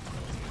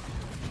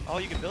 Oh,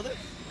 you can build it?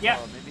 Yeah.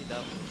 Oh, maybe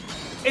that.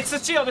 It's the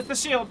shield, it's the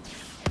shield.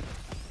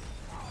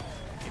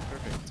 Okay,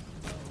 perfect.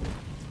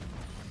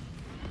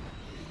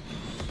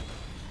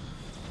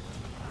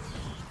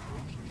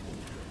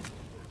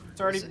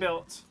 It's already Is it?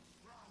 built.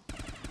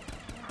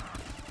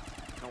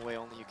 No way,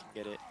 only you can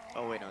get it.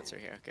 Oh wait, no, it's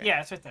right here. Okay.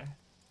 Yeah, it's right there.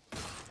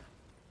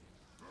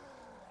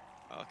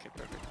 Oh, okay,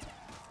 perfect.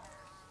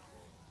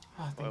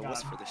 Oh, Oh, thank it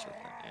was God. for the shield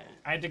then. Yeah.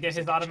 I had to get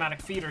his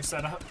automatic feeder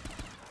set up.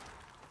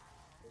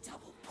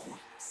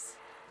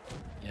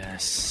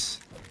 Yes.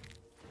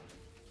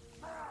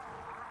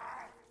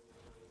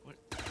 What?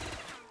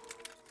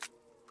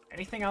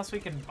 Anything else we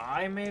can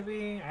buy,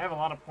 maybe? I have a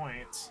lot of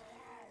points.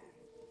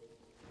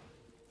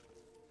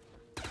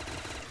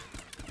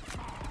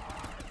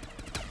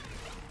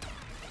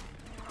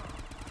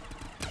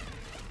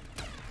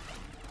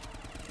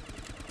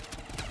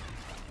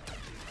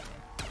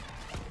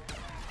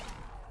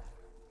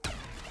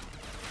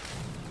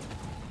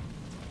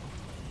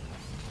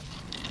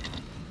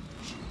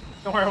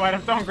 Don't worry, Wyatt,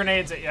 I'm throwing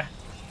grenades at you.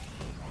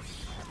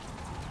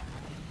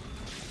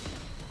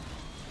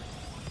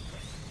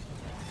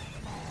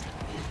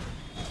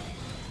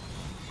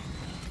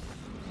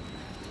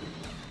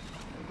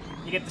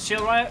 You get the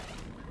shield, Wyatt?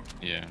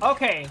 Yeah.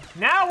 Okay,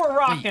 now we're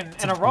rocking Wait,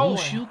 it's and a a rolling.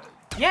 bull shield?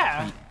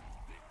 Yeah.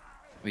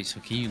 Wait, so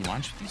can you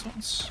launch these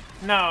ones?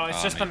 No, it's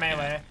Oh, just a maybe, yeah.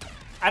 melee.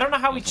 I don't know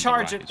how we Those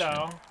are the charge it, rocket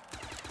though.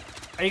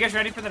 Are you guys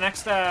ready for the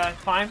next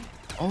climb?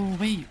 Oh,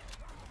 wait.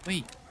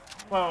 Wait.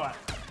 What?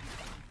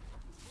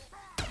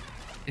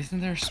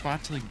 Isn't there a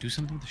spot to, like, do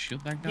something with the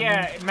shield back down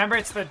Yeah, there? remember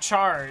it's the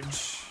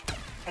charge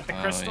at the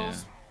Oh,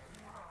 crystals?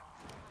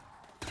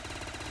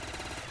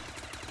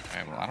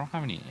 Alright, well, I don't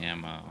have any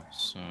ammo,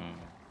 so...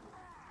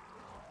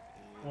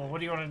 Well, what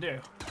do you want to do?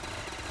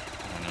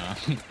 I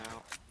don't know.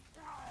 Now,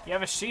 You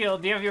have a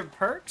shield. Do you have your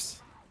perks?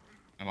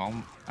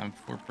 I'm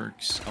 4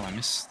 perks. Oh, I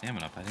missed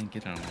stamina up. I didn't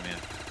get it on the way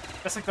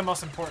up. That's like the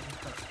most important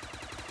perk.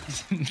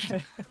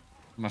 I'm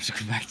gonna have to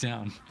go back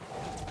down.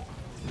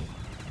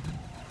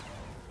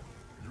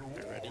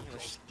 we're ready.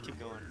 Let's just keep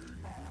going.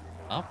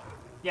 Up?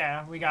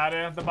 Yeah, we got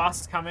it. The boss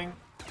is coming.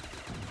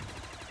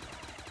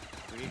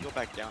 We can go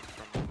back down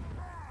from.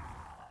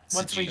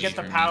 Once we get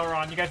the Sure. power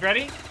on. You guys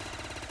ready?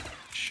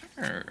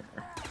 Sure.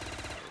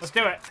 Let's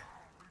do it.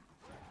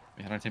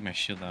 Wait, how do I take my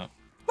shield out?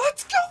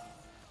 Let's go!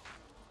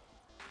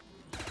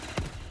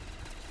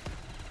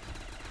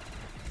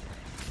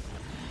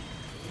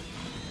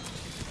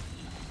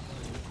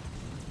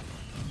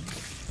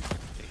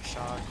 Getting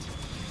shocked.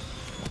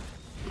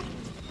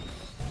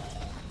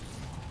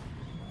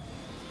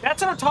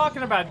 That's what I'm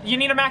talking about. You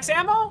need a max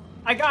ammo?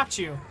 I got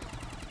you.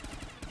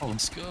 Oh,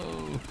 let's go.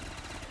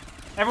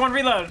 Everyone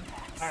reload.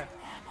 Alright,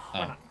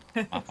 Oh,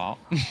 my fault.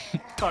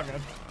 it's all good.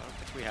 I don't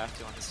think we have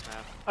to on this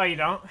map. Oh, you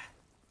don't?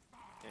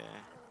 Yeah.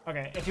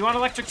 Okay, if you want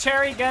electric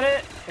cherry, get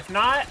it. If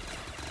not,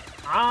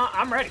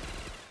 I'm ready.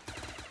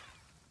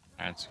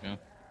 Alright, let's go.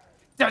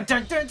 Dun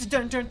dun dun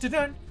dun dun dun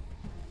dun.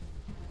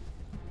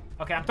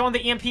 Okay, I'm throwing the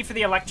EMP for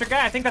the electric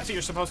guy. I think that's what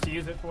you're supposed to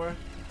use it for.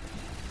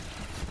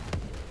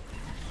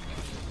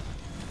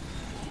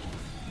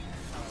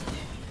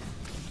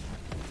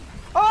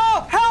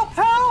 Oh, help,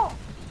 help!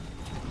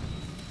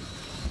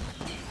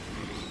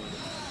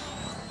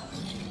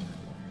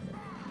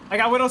 I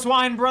got Widow's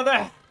Wine,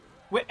 brother.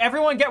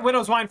 Everyone get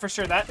Widow's Wine for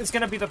sure. That is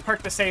gonna be the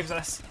perk that saves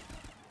us.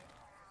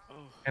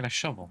 And a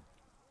shovel.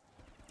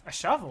 A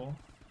shovel?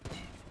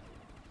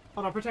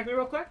 Hold on, protect me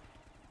real quick.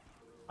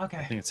 Okay.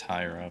 I think it's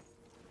higher up.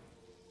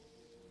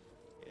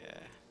 Yeah.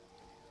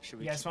 Should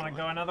we You guys keep want to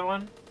going? go another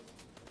one?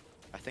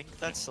 I think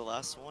that's the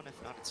last one.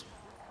 If not, it's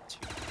 2.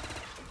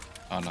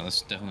 Oh no,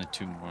 there's definitely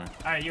 2 more. All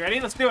right, you ready?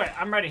 Let's do it.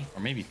 I'm ready.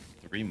 Or maybe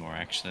 3 more,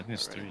 actually. I think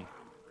there's 3.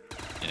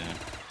 Yeah.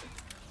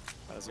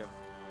 Let's go.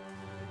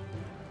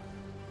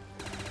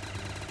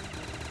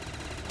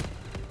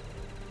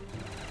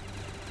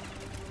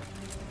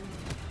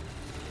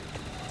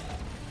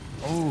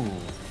 Oh.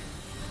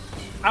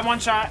 I'm one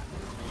shot.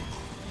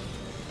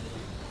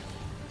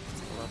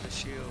 Love the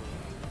shield.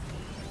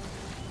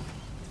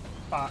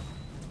 Fuck.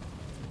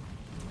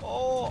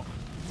 Oh!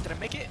 Did I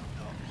make it?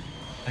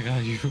 I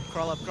got you.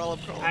 Crawl up, crawl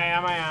up, crawl up. I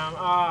am.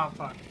 Oh,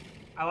 fuck.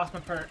 I lost my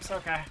perks.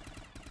 Okay.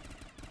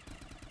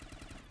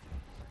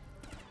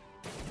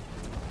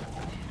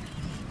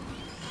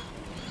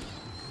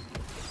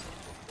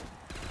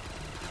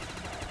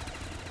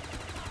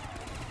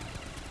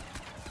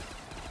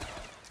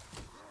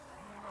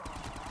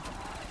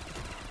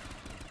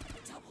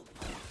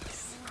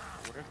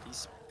 I wonder if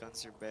these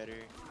guns are better.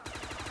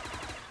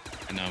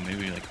 I know,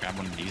 maybe like grab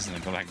one of these and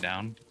then go back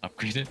down,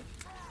 upgrade it.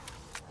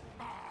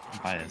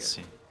 Buy it,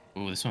 see.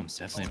 Ooh, this one's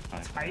definitely a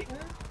 5. Titan?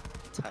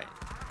 Tight.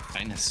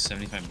 Titan has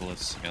 75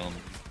 bullets.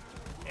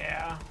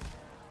 Yeah.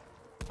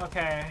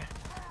 Okay.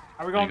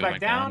 Are we going Go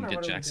back down? Or get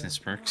what are we Jackson's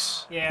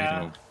perks.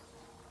 Yeah. We go-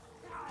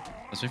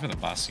 Let's wait for the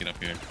boss to get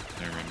up here.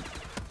 Never mind.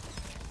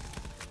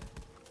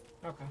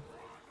 doing? Okay.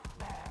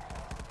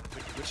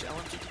 Which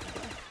LMG did you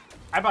buy?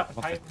 I bought the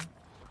Okay. Titan.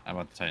 I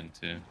bought the Titan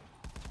too.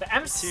 The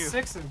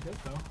M6 is good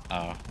though.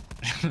 Oh.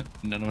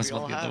 None of us We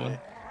all both get the have one. it.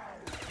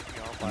 We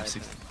all buy it.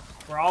 M6.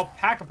 We're all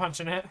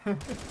pack-a-punching it. Okay.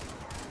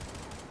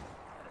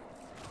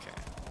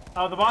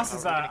 Oh, the boss How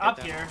is are we gonna get up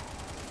down? here.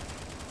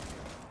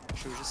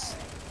 Should we just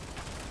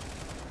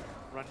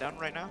run down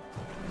right now?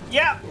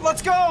 Yeah,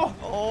 let's go!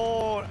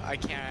 Oh, I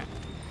can't.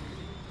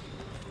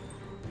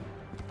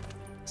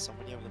 So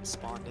many of them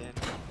spawned in.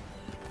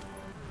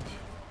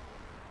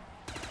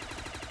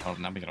 Oh,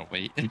 now we gotta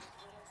wait.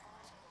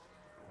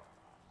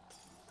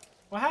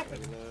 What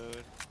happened?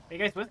 Reload. Are you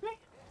guys with me?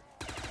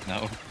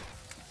 No.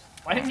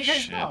 Why didn't Oh, you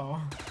guys shit. go?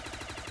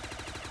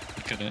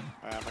 I couldn't.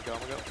 Alright, I'm gonna go, I'm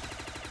gonna go.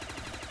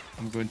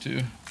 I'm going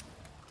to.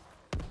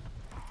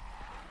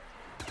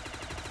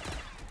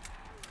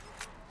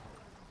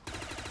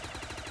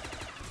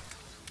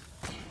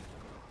 I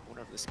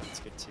wonder if this gun's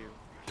good too.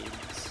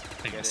 Hades.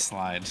 Take Get a it.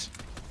 slide.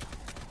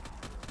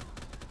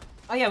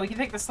 Oh yeah, we can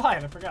take the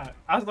slide. I forgot.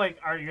 I was like,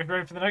 are you guys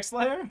ready for the next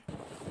layer?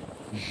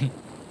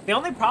 The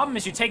only problem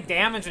is you take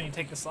damage when you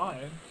take the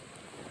slide.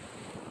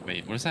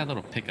 Wait, what is that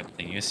little pickup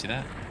thing? You guys see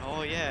that?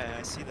 Oh yeah,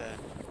 I see that.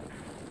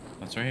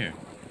 What's right here?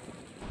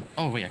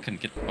 Oh wait, I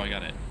couldn't get. Oh, I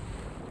got it.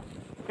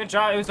 Good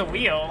job. It was a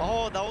wheel.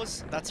 Oh,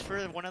 that's for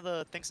one of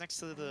the things next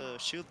to the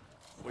shield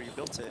where you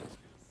built it.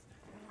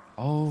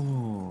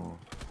 Oh.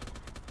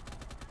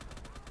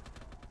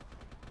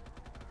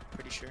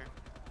 Pretty sure.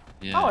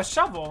 Yeah. Oh, a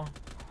shovel.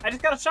 I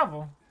just got a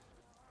shovel.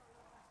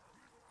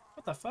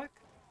 What the fuck?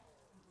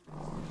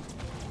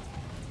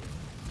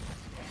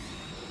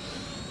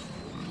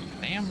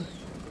 Damn.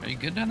 Are you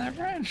good down there,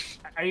 Brian?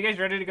 Are you guys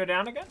ready to go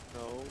down again?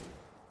 No.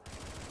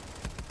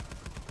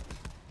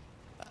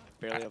 I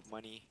barely have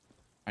money.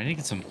 I need to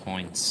get some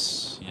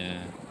points.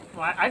 Yeah.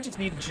 Well, I just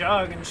need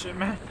jug and shit,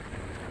 man.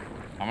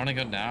 I'm gonna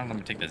go down. Let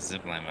me take the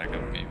zip line back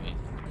up, maybe.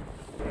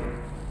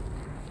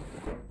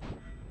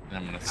 And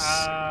I'm gonna.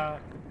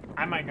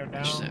 I might go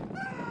down. Shit.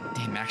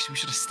 Damn, actually, we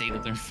should have stayed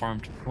up there and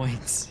farmed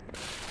points.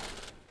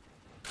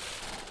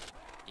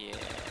 Yeah.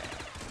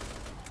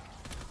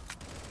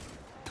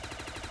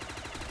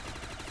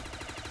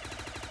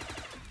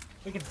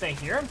 We can stay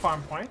here and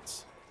farm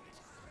points.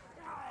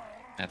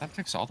 Yeah, that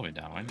takes all the way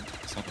down. Why didn't it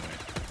take us all the way?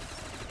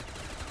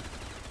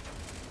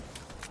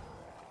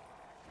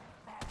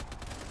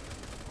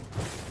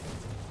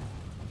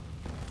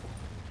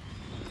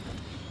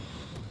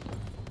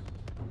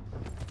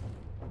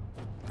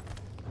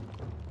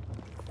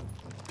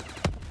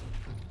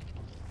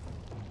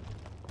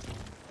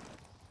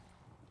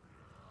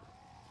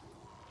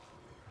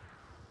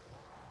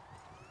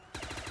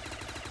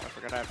 I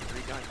forgot I have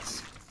 3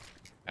 guns.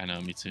 I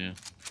know, me too.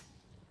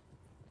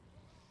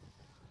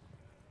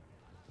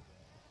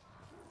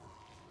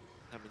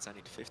 That means I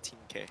need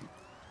 15k.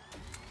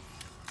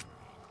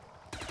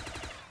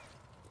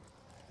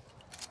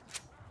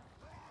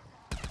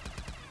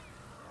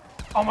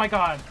 Oh my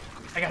god.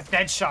 I got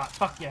dead shot.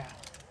 Fuck yeah.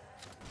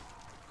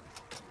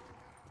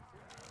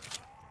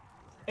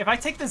 If I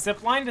take the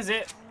zip line, does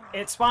it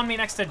spawn me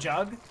next to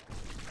Jug?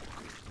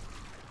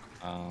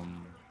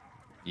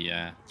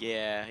 Yeah.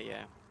 Yeah,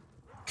 yeah.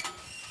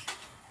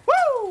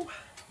 Woo!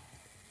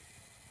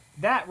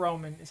 That,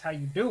 Roman, is how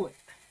you do it.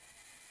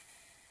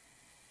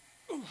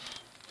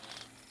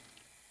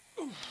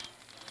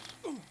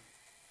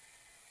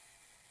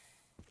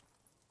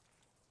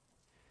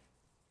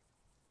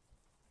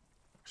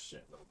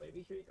 Shit, little baby.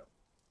 baby. Here you go.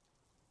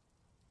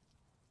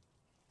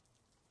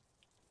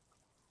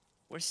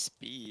 Where's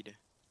speed?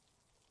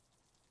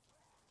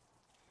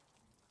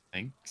 I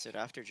think. Is it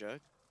after Jug?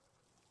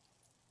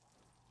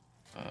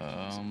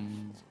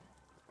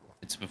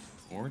 It's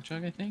before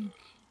Jug, I think.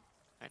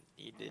 I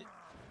need it.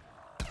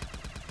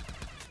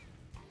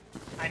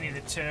 I need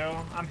it too.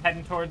 I'm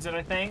heading towards it,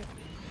 I think.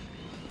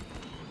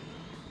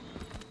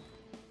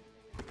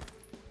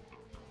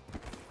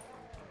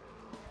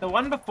 The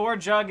one before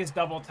Jug is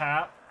double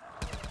tap.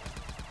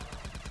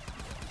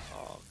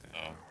 Oh,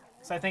 okay. Oh.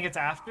 So I think it's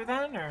after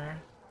then, or?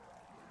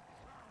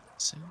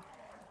 See?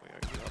 Where are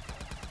you up?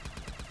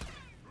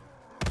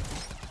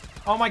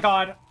 Oh my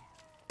god.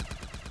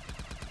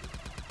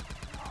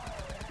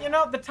 You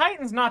know, the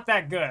Titan's not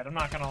that good, I'm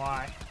not gonna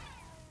lie.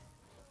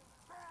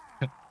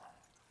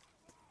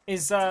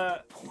 Is,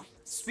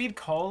 Speed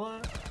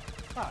Cola?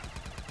 Fuck.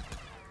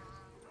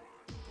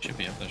 Should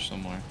be up there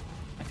somewhere.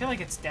 I feel like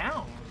it's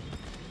down.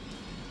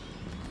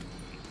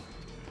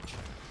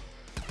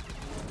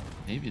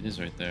 Maybe it is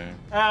right there.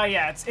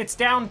 Yeah, it's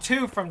down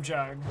 2 from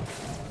Jug.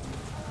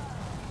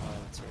 Oh,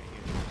 it's right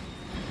here.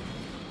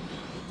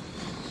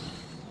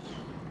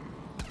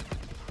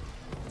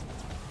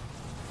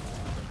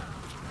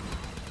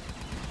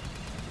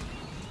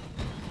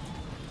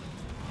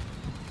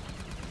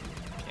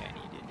 Okay, I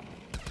need it.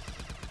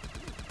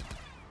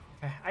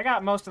 Okay, I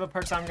got most of the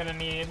perks I'm gonna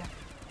need.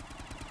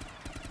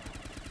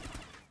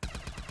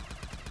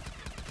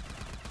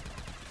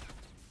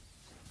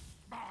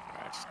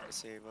 Alright, just gotta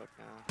save up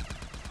now.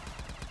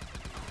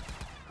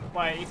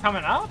 Why, you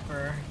coming up,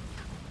 or?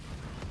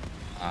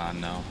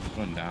 No. I'm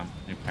going down.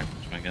 I need to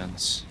package my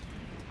guns.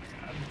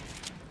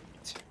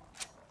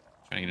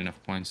 Trying to get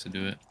enough points to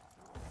do it.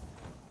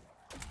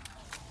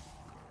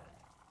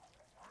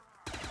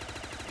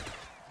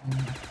 I can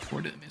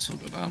afford it. May as well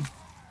go down.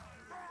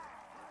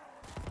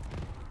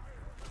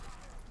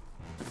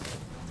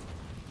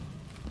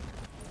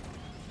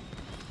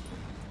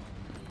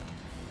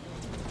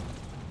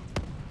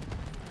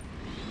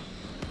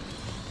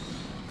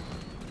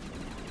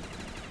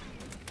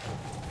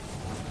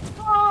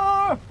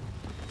 Ah!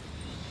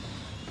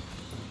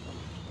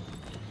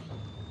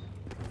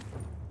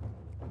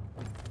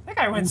 That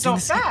guy went so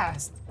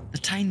fast. The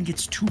Titan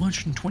gets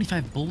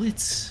 225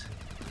 bullets.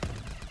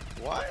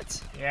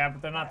 What? Yeah,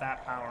 but they're not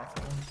that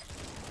powerful.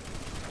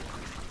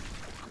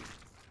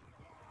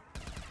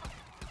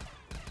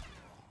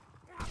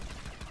 Oh,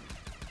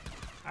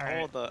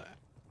 Alright, the...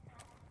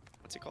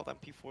 What's it called?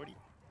 MP40?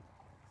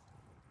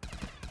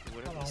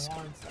 Whatever hold it's on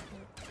called. 1 second.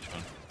 Which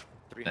one?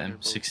 300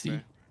 bullets The M60?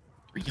 there.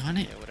 3 on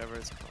it? Yeah, whatever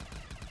it's called.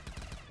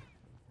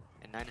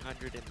 And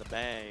 900 in the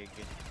bag.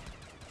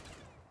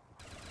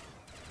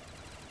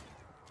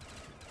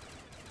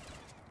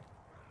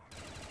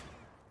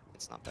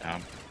 It's not bad. Yeah,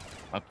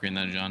 I'm upgrading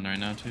that John right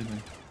now too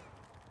then.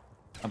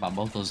 How about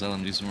both those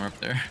LMGs when we're up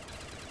there?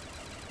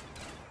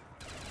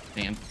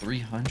 Damn,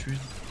 300?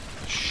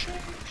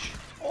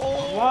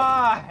 Oh!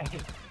 Why?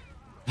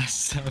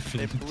 That's It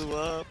 7. blew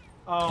up.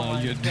 Oh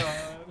my you're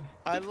god.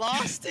 I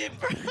lost it,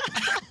 bro.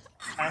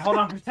 Alright, hold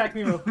on, protect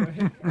me real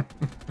quick.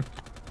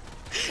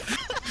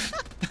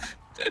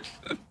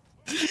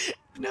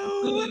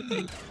 No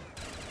way.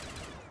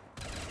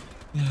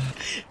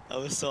 I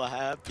was so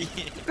happy.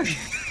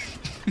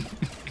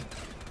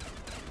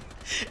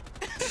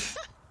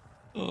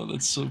 Oh,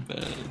 that's so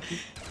bad.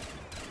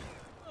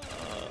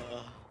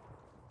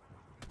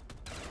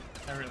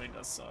 That really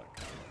does suck.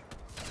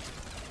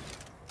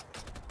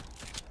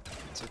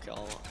 It's okay,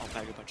 I'll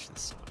pack a bunch of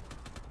this one.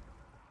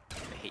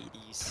 The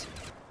Hades.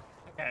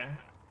 Okay.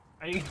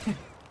 Are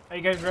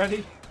you guys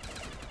ready?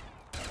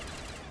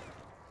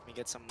 Let me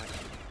get some money.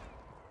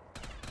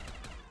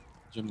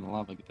 Jump in the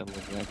lava, get that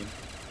little dragon.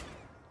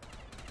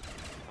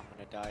 I'm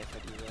gonna die if I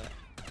do that.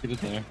 Get it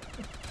there.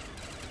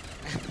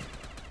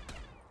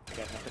 I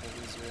got nothing to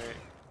lose, right?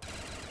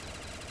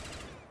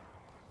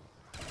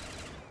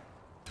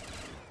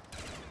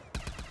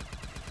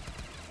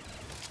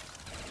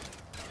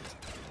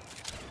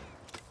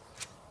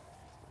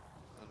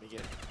 Let me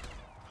get...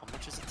 How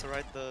much is it to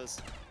ride the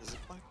zip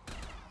line?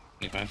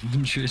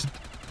 2,500.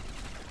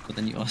 But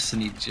then you also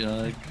need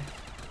Jug. Yeah.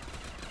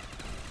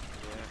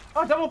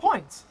 Oh, double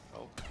points!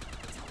 Oh,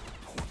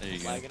 There you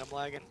go. I'm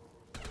lagging.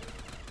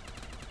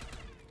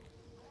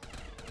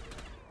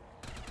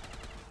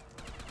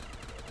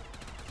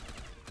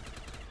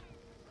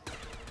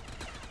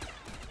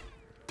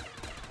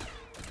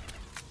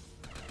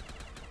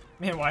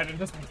 Man, why did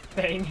this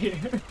thing here?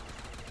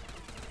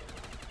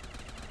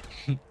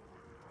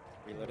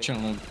 Reloading.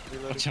 Trying to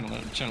Reloading. let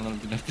him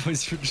get enough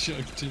points for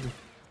Jug too.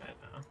 I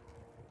know.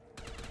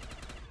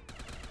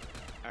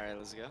 Alright,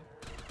 let's go.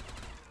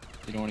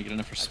 You don't want to get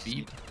enough for I just speed?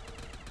 need-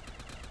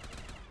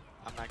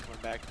 I'm not coming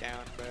back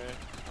down, bro.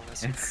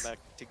 Unless we It's- come back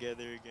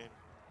together again.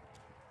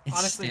 It's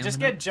Honestly, just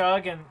stamina. get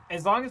Jug, and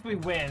as long as we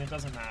win, it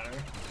doesn't matter.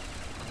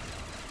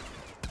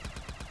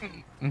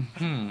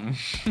 Mhm.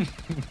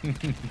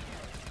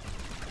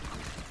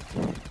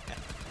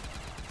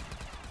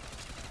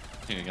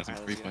 Here, I got some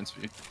Alright, free let's go. points for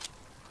you.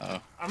 Oh,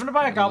 I'm gonna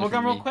buy a Yeah, those are gobble for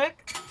gum real me.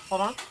 quick.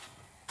 Hold on.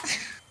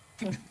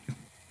 And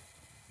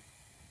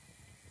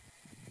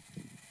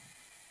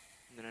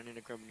then I need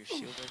to grab a new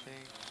shield, I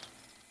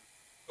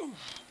think.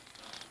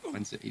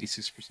 Mine's at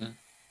 86%.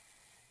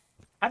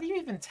 How do you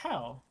even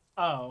tell?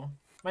 Oh,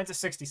 mine's at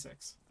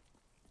 66.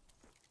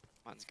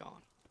 Mine's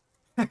gone.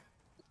 I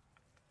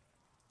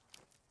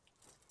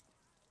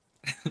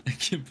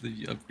can't believe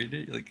you upgraded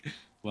it. You're like,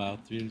 wow,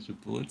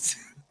 300 bullets.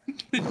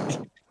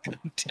 Go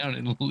down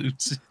and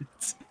lose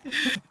it.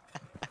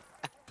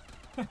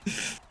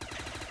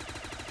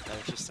 That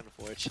was just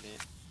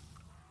unfortunate.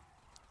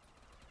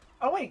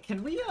 Oh wait,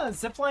 can we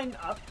zipline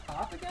up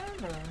top again?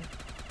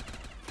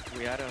 Or?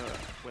 We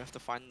have to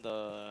find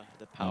the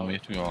power. Oh, we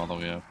have to go all the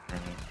way up. Right?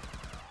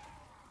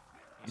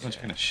 I'm Yeah.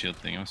 checking a shield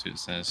thing. I want to see what it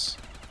says.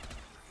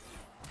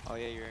 Oh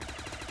yeah, you're.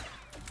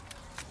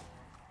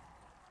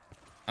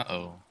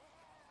 Uh-oh.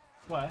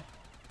 What?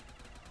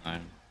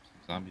 I'm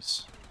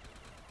zombies.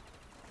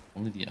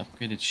 Only the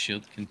upgraded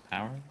shield can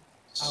power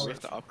this? Oh, we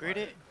have to upgrade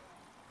it?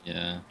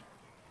 Yeah.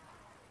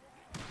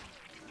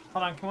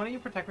 Hold on, can one of you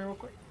protect me real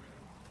quick?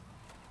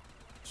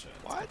 Shit,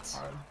 it's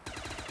What? hard.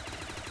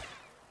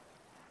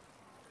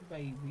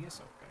 Baby,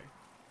 it's okay.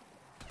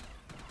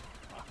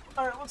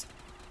 Alright, let's...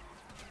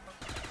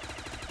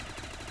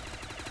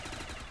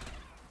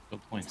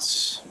 Good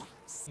points.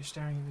 You're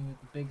staring at me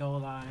with big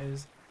old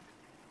eyes.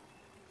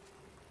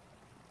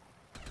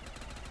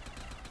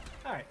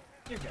 Alright,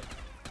 you're good.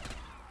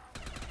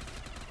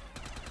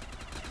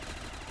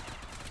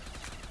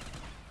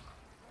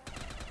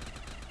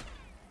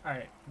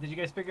 Alright, did you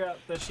guys figure out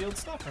the shield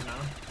stuff or no?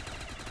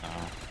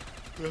 Oh.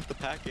 We have to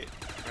pack it,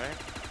 right?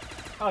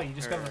 Oh, you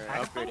just got Or the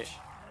pack upgrade punch? it.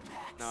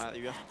 No,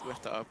 we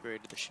have to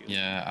upgrade the shield.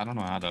 Yeah, I don't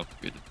know how to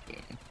upgrade it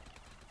though.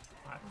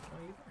 I don't know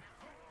either.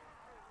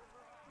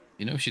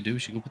 You know what we should do? We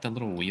should go put that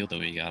little wheel that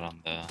we got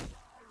on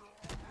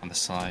the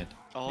side.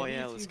 Oh Maybe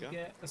yeah, if let's you go.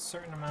 get a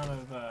certain amount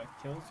of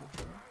kills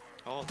with it.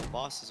 Oh, the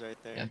boss is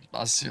right there. Yeah, the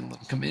boss soon let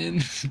him come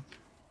in.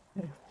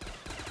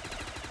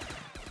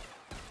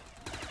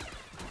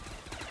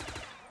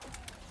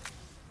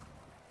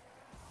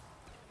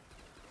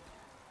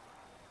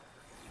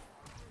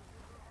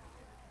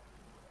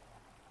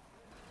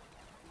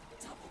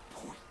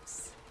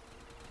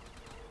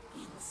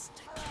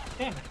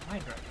 Damn it, my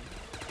dragon.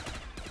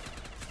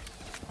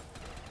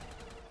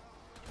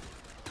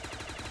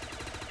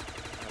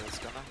 Alright, let's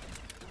go now.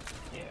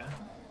 Yeah.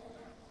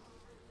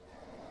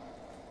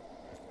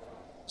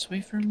 Just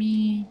wait for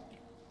me.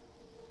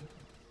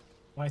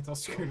 Why it's all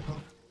screwed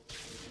up?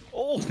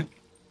 Oh! You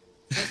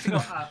have to go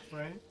up,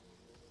 right?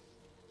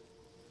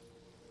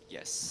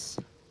 Yes.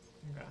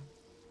 Okay.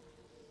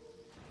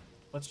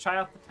 Let's try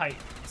out the Titan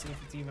and see if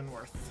it's even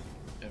worth.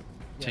 Yep.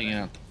 Yeah. Taking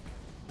out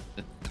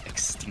the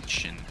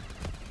extinction.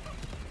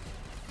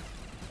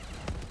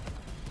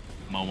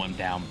 Mow him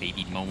down,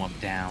 baby. Mow him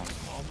down.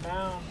 Calm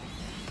down.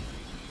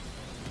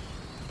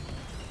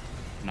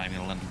 I'm not even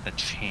gonna let him the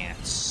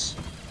chance.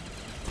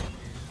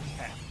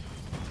 Okay.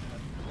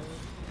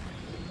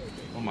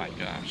 Oh my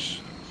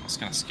gosh. That's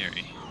kind of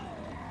scary.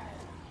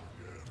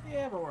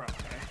 Yeah, but we're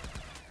okay.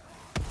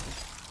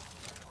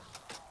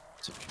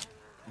 So,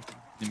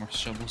 any more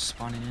shovels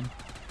spawning in?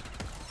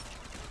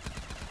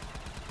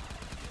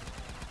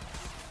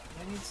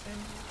 I need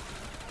stamina.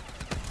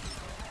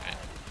 Alright,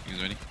 you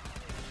guys ready?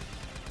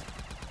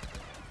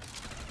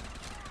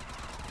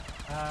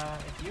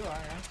 If you are,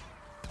 yeah.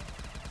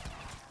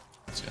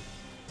 Let's go.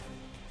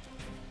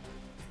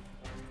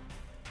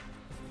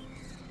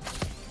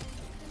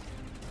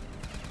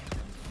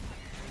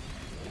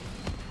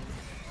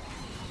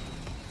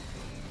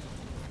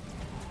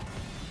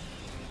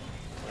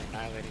 We're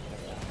annihilating them.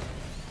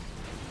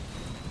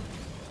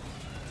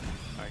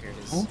 Alright, here it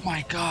is. Oh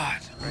my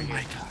god! Oh Right my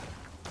here. god.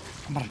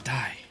 I'm about to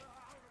die.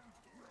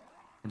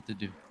 What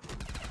did it do?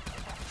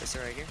 This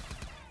right here.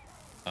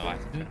 Oh, I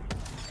have to do it?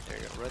 There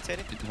you go. Rotate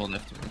it. Hit the hold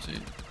F to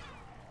rotate.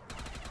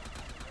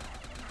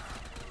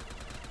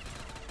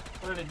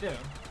 What did it do?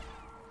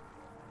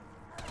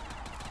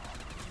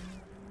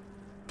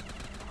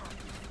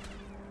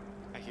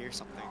 I hear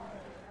something.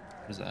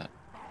 What is that?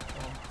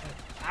 Well, it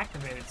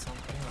activated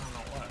something, I don't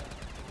know what.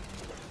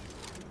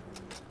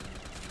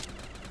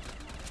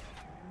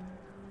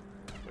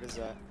 What is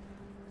that?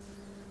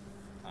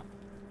 Huh.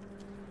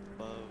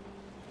 Above.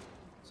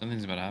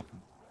 Something's about to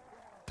happen.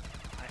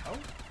 I hope.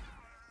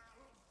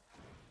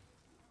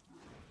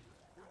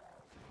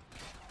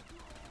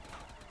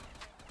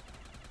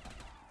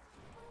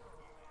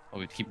 Oh,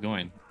 we keep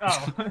going.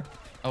 Oh.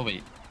 Oh,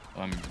 wait.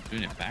 Oh, I'm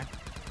doing it back?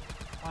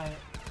 Quiet.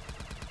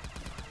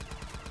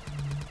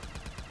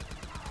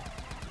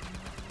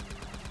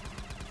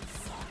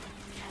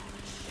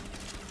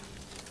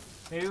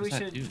 Maybe we What's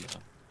that should do, though?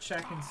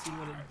 check and see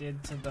what it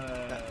did to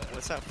the...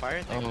 What's that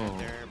fire thing Oh. right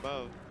there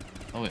above?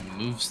 Oh, it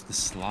moves the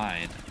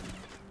slide.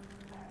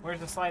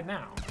 Where's the slide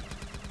now?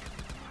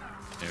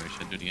 There, we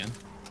should do it again.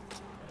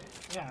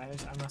 Yeah,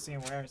 I'm not seeing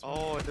where it's...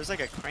 Oh, there's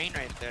like a crane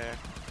right there.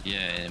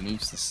 Yeah, it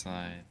moves the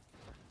slide.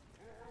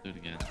 Do it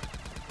again.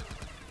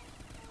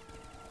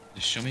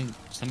 Just tell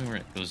me where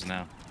it goes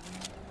now.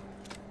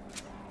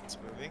 It's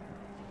moving.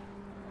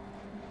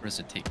 What does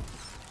it take?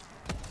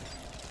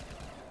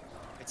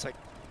 It's like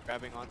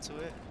grabbing onto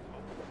it.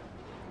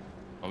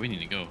 Oh, we need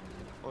to go.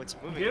 Oh, it's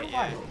moving. You?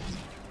 Yeah.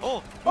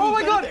 Oh! Oh my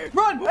move out god! of there.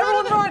 Run! Move out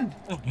Everyone of there. run!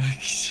 Oh my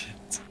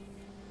shit.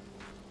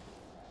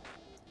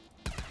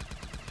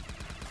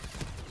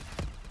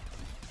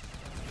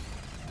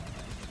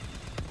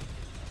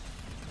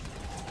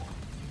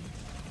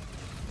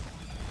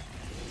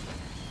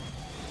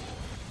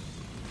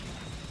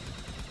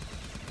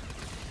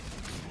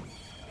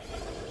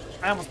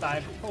 I almost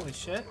died. Holy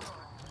shit.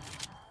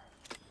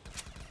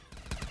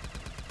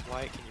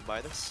 Wyatt, can you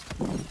buy this?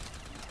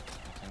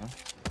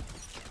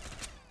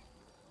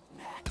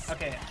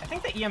 Okay, I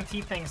think the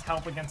EMT things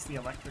help against the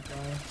electric guy.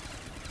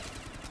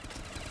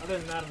 Other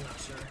than that, I'm not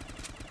sure.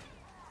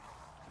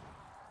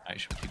 Alright,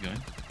 should we keep going?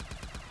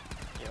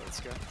 Yeah, let's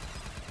go.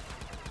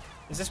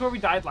 Is this where we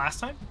died last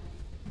time?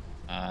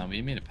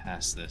 We made it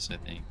past this, I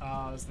think.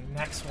 Oh, it was the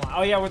next one.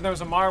 Oh yeah, when there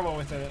was a marble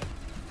with it.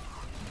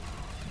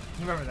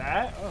 You remember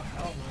that? Oh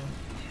hell no.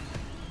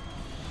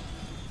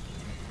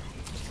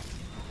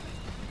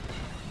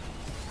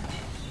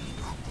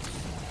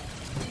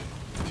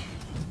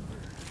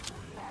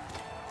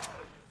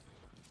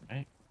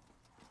 Right?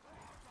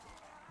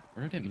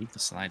 Where did it move the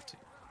slide to?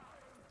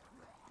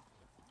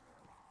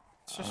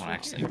 It's I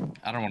just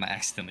don't want to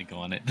accidentally go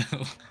on it though.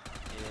 Yeah.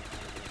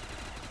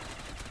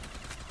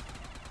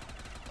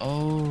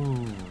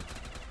 Oh,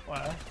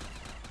 What?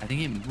 I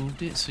think it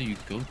moved it so you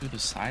go through the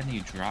side and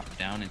you drop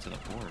down into the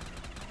orb.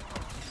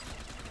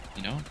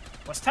 You know?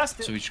 Let's test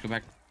it. So we should go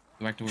back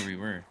to where we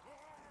were.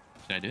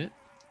 Should I do it?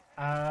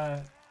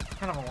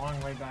 Kind of a long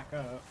way back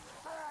up.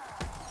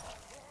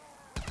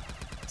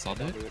 So I'll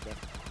do I'll it. do it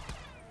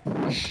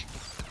then.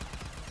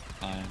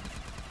 Fine.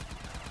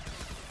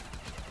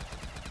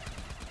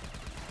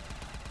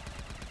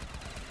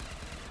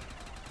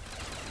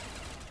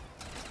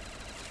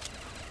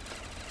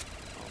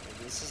 Oh,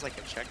 maybe this is like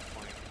a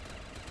checkpoint.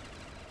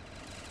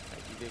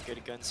 Like you get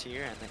good guns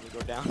here and then you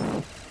go down.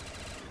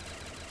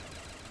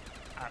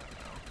 I don't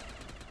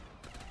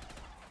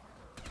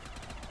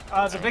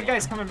know. The big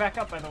guy's coming back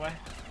up, by the way.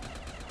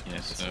 Yeah,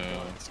 Let's so keep going,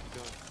 let's keep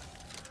going.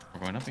 we're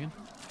going up again?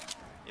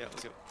 Yeah,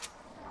 let's go.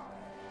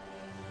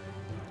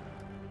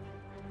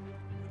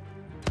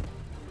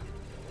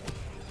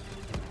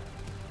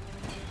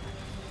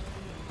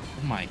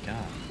 Oh my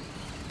god.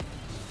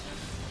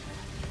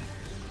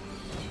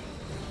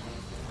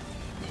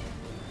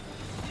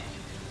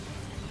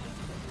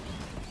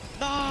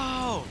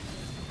 No!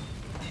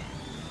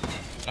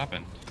 What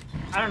happened?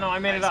 I don't know, I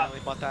made it up.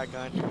 accidentally bought that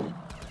gun.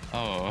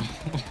 Oh.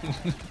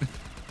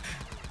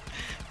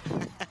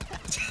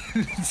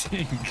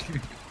 Dang.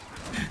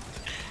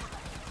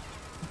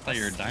 I thought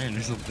you were dying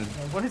or something.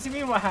 What does he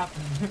mean what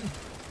happened?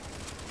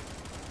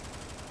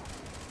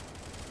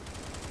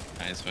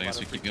 Alright, so I guess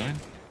we keep going?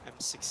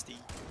 M60. You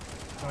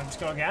want to just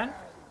go again?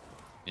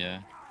 Yeah.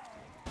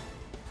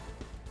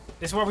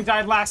 This is where we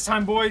died last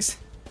time, boys.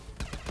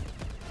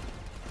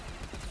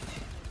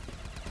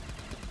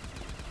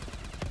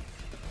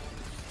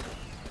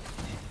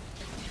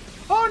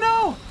 Oh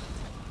no!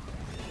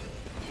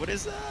 What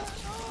is that?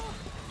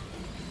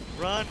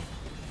 No. Run!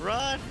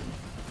 Run!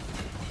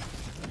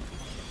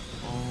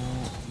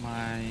 Oh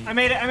my. I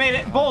made it, I made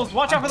it. Bulls,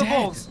 watch out for the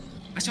bulls.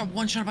 I got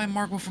one shot by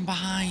Margot from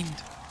behind.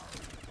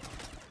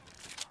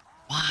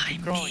 Why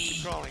Keep crawling, me?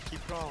 keep crawling,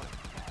 keep crawling.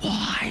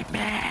 Why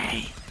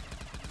me?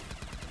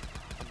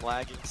 I'm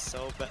lagging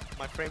so bad.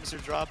 My frames are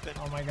dropping.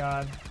 Oh my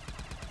god.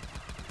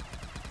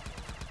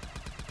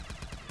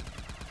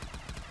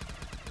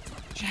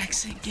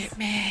 Jackson, get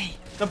me.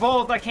 The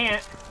bulls, I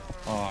can't.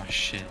 Oh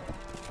shit.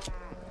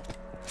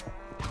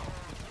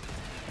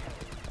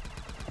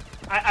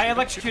 I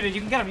electrocuted. You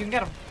can get him, you can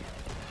get him.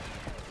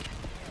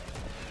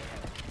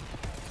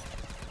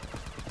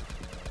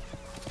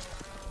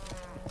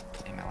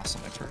 Damn, I lost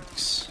all my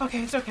perks.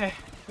 Okay, it's okay.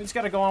 We just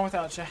gotta go on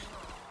without you.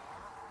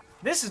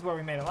 This is where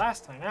we made it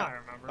last time, now I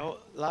remember. Oh,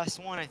 last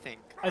one, I think.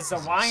 It's the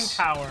wine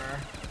tower.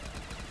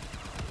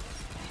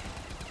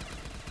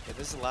 Yeah,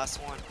 this is the last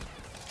one.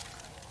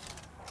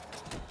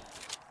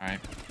 Alright,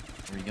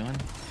 where are you going?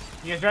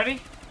 You guys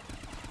ready?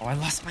 Oh, I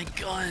lost my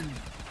gun.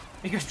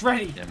 You guys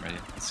ready? Yeah, I'm ready.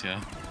 Let's go.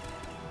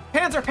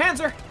 Panzer,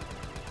 Panzer!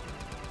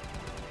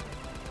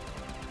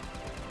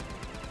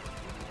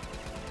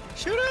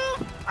 Shoot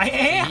him! I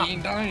am! He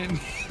ain't dying.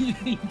 He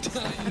ain't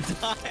dying.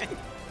 Die.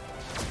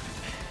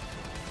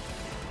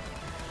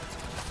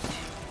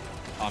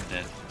 I'm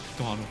dead.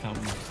 Go on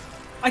without me.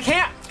 I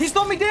can't! He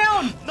slowed me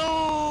down!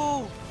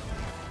 No!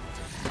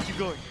 Keep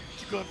going.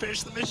 Keep going.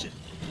 Finish the mission.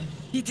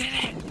 He did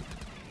it.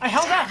 I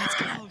held out! Let's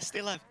go. Stay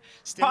alive.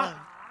 Stay Huh? alive.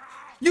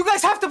 You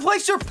guys have to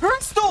place your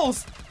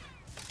crystals!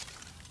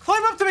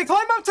 Climb up to me!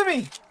 Climb up to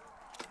me!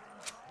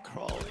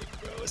 Crawling,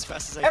 bro, as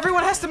fast as I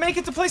Everyone can. has to make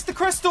it to place the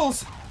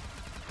crystals!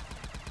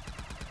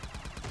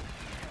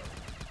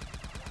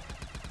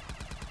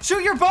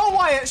 Shoot your bow,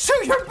 Wyatt!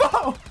 Shoot your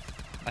bow!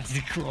 I need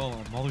to crawl.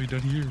 I'm all the way down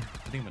here.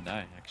 I think I'm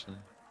gonna die, actually.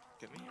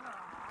 Get me.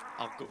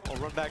 I'll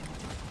run back.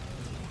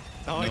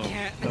 No, I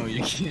can't. No,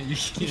 you can't. You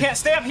can't. You can't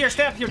stay up here,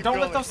 stay up here. Don't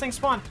let going. those things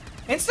spawn.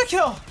 Insta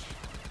kill!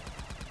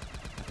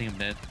 think I'm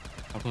dead.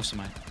 How close am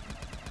I?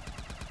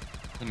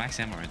 The max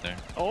ammo right there.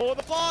 Oh,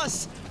 the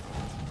boss!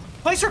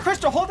 Place your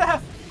crystal. Hold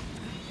F.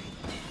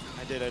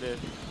 I did.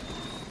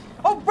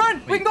 Oh, run!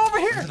 Wait, We can go over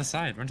Run here. to the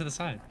side. Run to the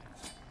side.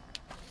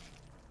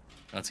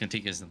 Oh, it's gonna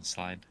take us down the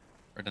slide.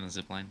 Or down the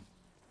zip line.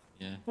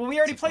 Yeah. Well, we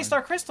already zip placed line.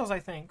 our crystals, I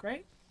think,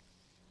 right?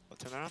 Well,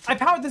 turn around. I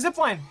powered the zip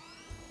line.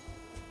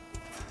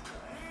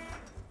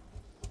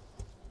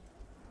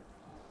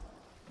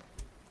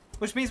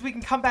 Which means we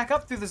can come back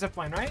up through the zip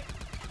line, right?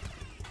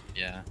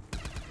 Yeah.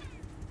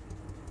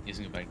 He's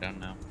gonna go back down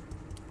now.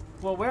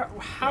 Well,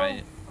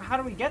 how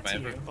do we get to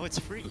you? Oh, it's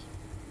free.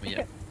 Wait,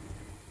 yeah.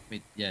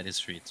 Wait, yeah, it is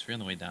free. It's free on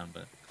the way down,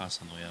 but it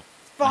costs on the way up.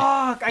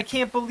 Fuck! I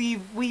can't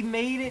believe we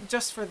made it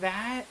just for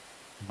that.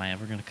 Am I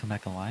ever gonna come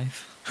back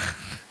alive?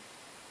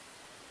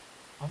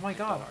 Oh my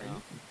god, are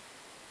you?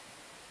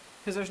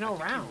 Because there's no I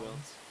think you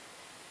rounds.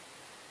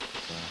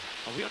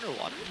 will. Are we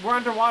underwater? We're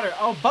underwater.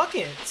 Oh,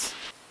 buckets!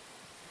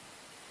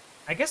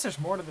 I guess there's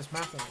more to this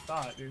map than I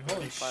thought, dude.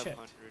 Holy shit. 500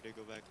 to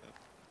go back up.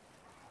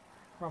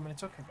 Roman,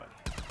 it's okay, buddy.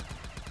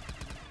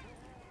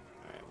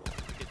 Alright, well,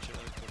 let me get you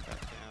to go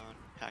back down.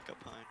 Pack a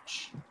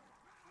punch.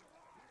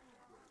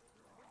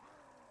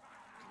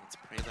 Let's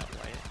pray that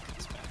Wyatt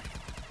comes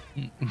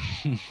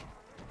back.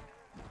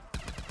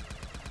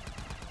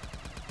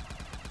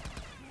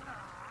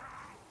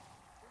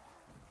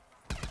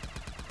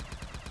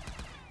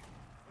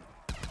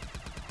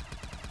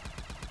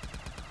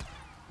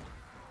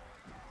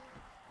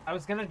 I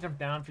was gonna jump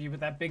down for you, but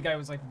that big guy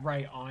was like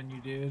right on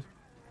you, dude.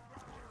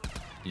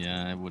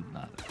 Yeah, I would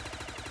not.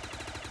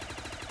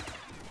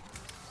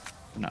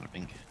 I'm not a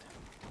pink kid.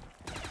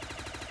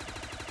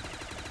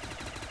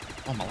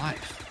 Oh, I'm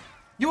alive.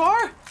 You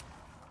are?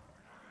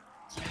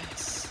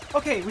 Yes!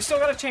 Okay, we still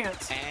got a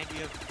chance. And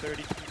you have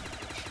 30 kills.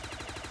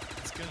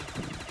 Let's go.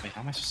 Wait,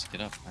 how am I supposed to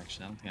get up?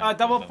 Actually, I don't think I can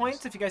Double do points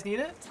those. if you guys need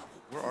it.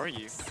 Where are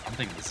you? I'm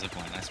thinking the zip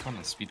line. I spawned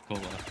on speed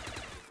cola.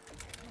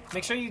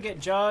 Make sure you get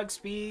jug,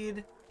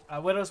 speed,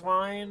 widow's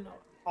wine,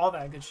 all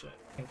that good shit.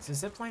 Okay, so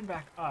zip line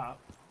back up.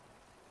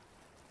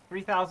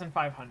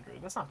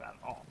 3,500. That's not bad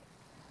at all.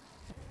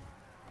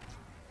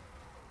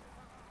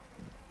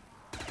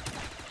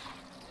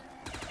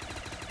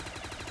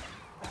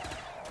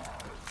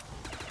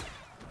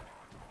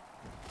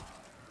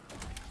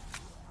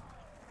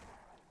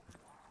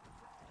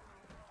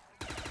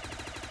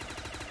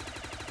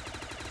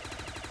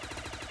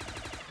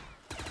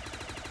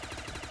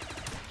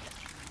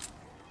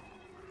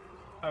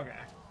 Okay,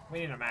 we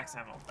need a max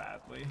ammo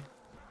badly.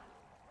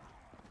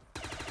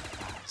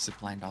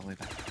 Zip lined all the way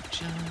back.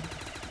 Jump.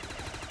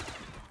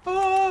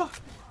 Oh!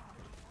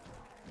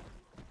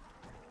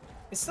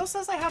 It still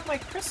says I have my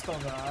crystal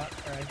though,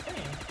 or I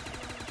think.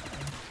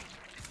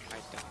 I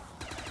don't.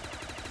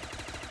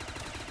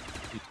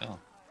 You tell.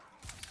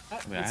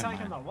 Wait, I It's have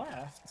like on mine. the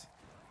left.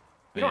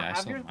 Wait, You don't yeah, I have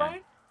still yours, have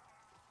mine.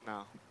 Brian?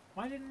 No,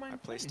 Why didn't mine I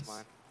placed place?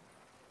 mine.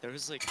 There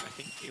was like, I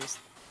think it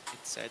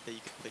said that you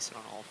could place it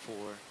on all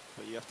four,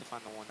 but you have to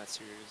find the one that's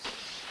yours.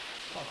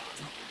 Hold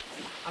on.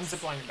 I'm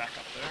ziplining back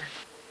up there.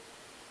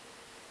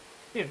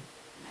 Dude,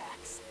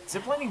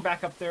 ziplining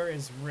back up there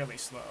is really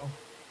slow.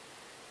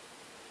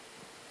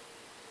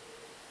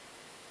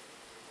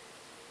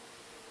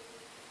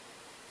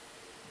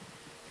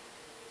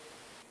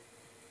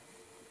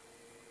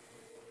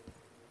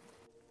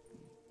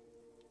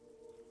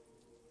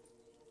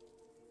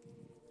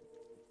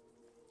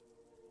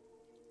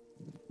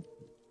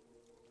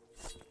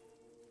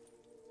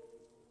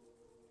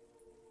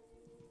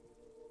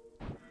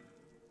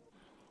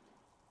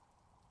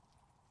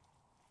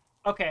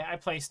 Okay, I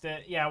placed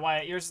it. Yeah,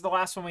 Wyatt, yours is the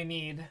last one we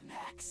need.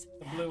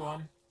 The blue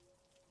one.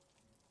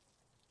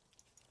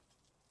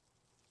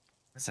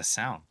 What's that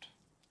sound?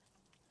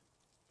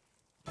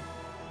 Oh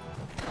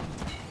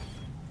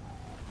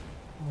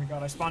my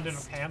god, I spawned in a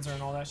Panzer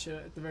and all that shit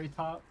at the very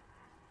top.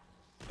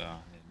 Yeah,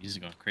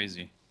 music going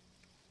crazy.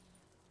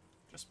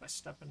 Just by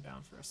stepping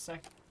down for a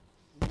sec.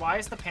 Why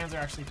is the Panzer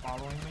actually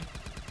following me?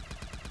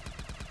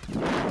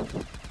 No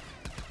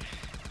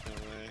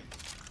way.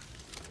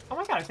 Oh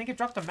my god, I think it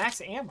dropped a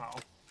max ammo.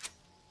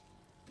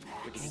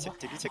 Wait,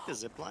 did you take the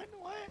zip line?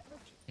 What?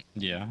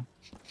 Yeah.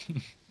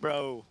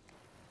 Bro.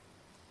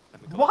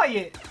 Let me go.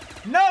 Wyatt!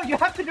 No, you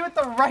have to do it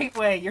the right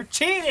way! You're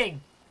cheating!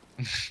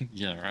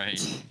 Yeah, right.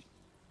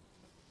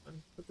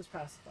 Put this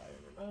pacifier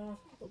in. Oh,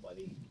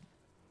 buddy.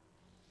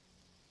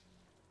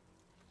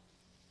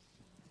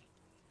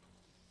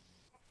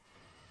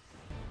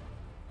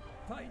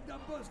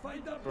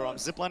 Bro, I'm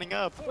ziplining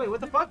up. Wait, what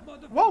the fuck?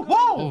 Whoa,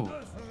 whoa!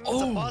 Oh.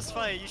 It's a boss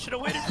fight. You should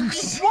have waited for me.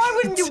 Why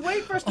wouldn't you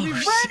wait for us to be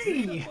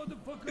ready?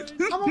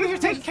 I'm over here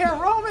taking care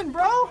of Roman,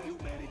 bro!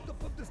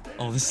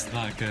 Oh, this is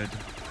not good.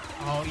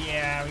 Oh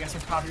yeah, we got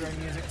some copyright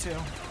music too.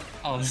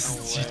 Oh, this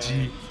is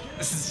GG.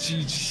 This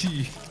is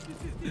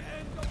GG.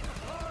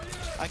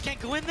 I can't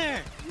go in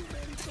there.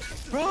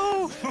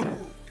 Bro.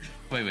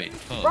 Wait.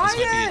 Oh,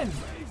 Bryan!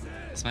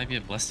 this might be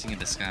a blessing in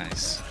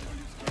disguise.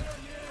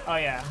 Oh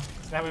yeah,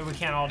 that way we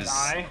can't all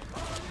die.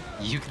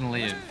 You can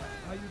live,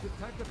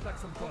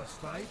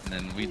 and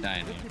then we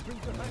die.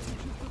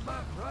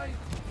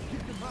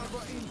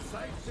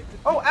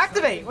 Oh,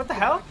 activate! What the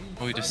hell?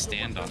 Oh, we just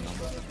stand on them.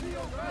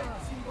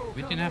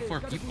 We didn't have 4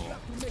 people.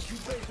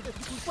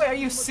 Wait, are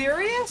you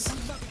serious?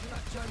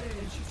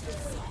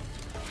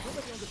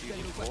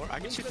 Or I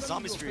can shoot the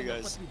zombies for you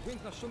guys.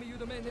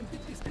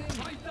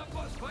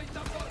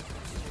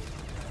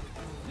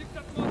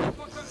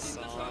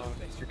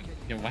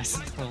 Yeah, why is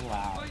it so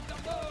loud?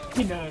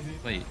 You know,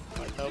 dude. Wait,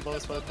 Fight the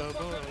boss, fight the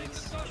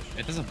boss.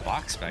 it there's a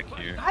box back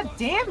here. God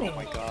damn it! Oh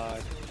my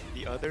god.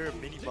 The other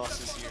mini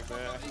bosses here,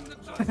 man.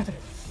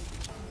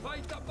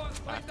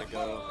 I have to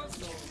go.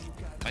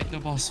 Fight the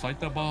boss, fight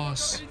the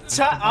boss.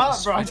 Shut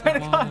up, bro. I'm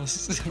trying to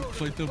boss.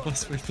 Fight the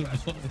boss, fight the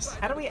boss.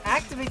 How do we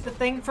activate the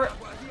thing for...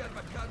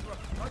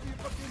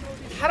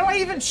 How do I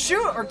even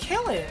shoot or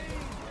kill it?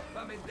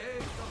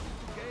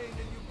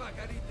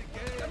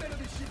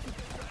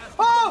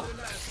 Oh!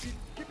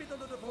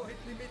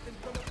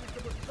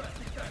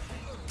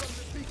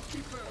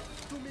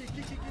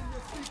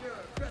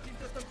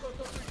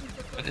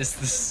 What is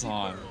this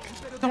song?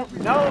 Don't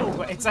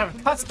know. It's a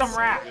custom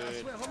rap.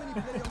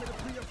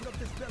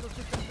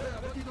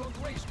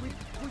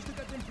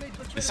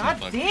 This God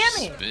motherfucker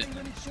damn it. spit.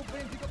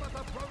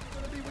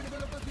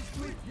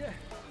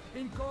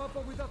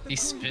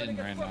 He's spitting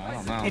right now. I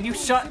don't know. Can you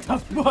shut the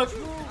fuck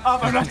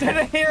up? I'm not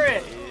gonna hear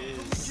it.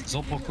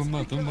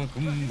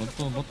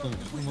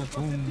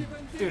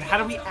 Dude, how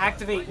do we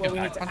activate what we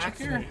need to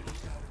activate?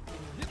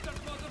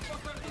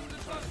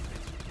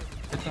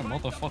 Hit that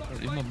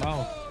motherfucker in the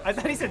mouth. I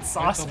thought he said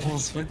sausage.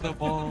 Fight the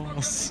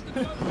boss.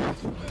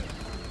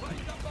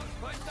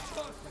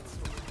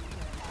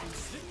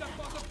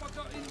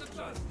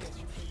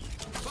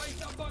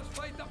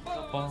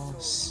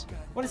 Boss.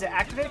 What is it?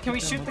 Activate? Can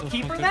we shoot the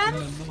keeper then?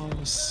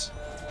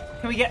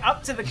 Can we get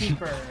up to the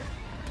keeper?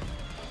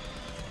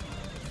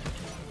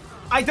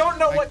 I don't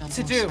know what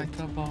to do. Fight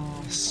the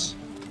boss.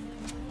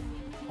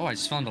 Oh, I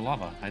just found the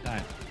lava. I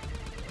died.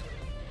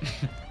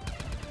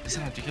 Is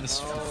that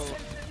ridiculous?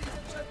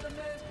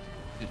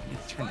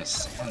 Turn the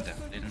sound down.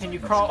 Can you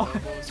crawl?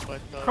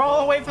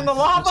 Crawl away from the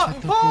lava!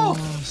 Oh!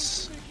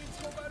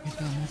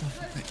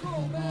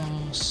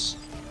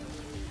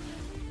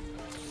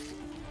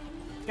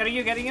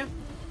 Getting you.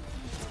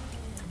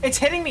 It's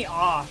hitting me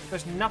off.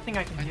 There's nothing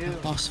I can do. Fight the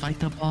boss, fight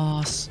the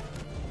boss.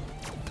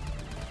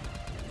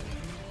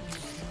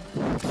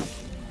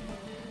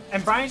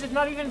 And Brian's just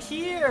not even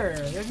here.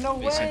 There's no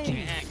I way.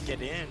 can't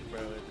get in, bro.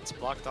 It's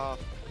blocked off.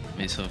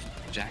 Okay, so if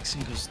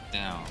Jackson goes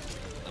down,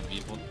 the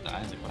people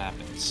die, like what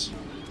happens?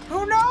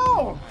 Who knows? I don't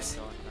know.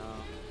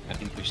 I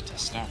think we should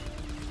test it out.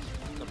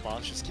 The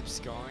boss just keeps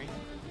going.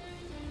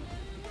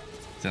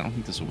 I don't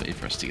think there's a way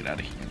for us to get out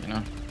of here, you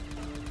know?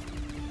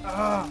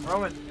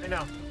 Roman, I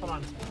know. Hold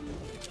on.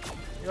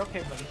 You're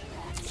okay, buddy.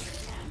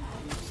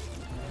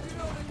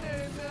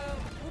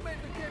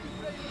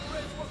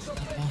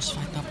 Boss,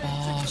 fight the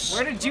boss.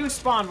 Where did you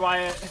spawn,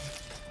 Wyatt?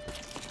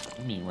 What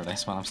do you mean, where'd I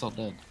spawn? I'm still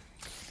dead.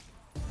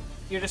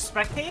 You're just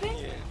spectating?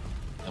 Yeah.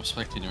 I'm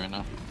spectating right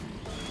now.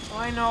 Oh,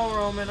 I know,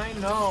 Roman, I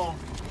know.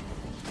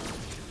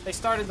 They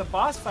started the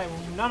boss fight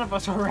when none of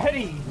us were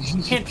ready.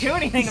 Can't do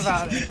anything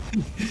about it.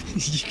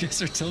 You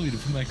guys are telling me to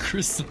put my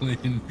crystal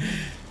in.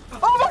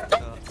 Oh my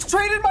god!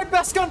 Traded my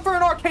best gun for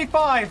an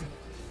RK5!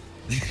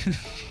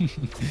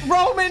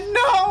 Roman,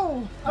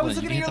 no! I was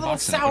looking at your little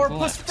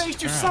sourpuss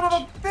face, you son of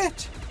a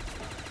bitch!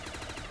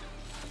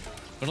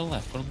 Go to the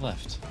left, go to the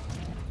left.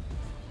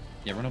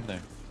 Yeah, run over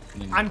there.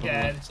 And then I'm go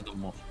dead. Left to the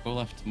go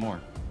left more.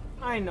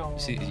 I know.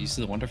 You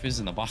see the Wonder Fizz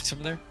in the box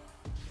over there?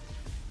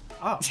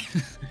 Oh.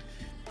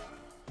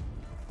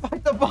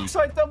 Fight the boss,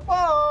 fight the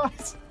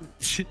boss!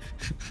 Fight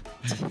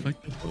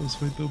the boss,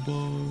 fight the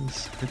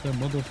boss. Hit that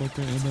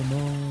motherfucker in the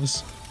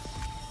nose.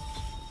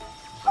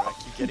 Bro, I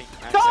keep getting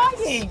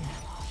Dying!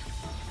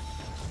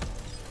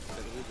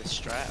 Literally the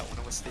strat. I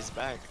wonder what stays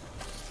back.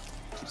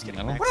 Keeps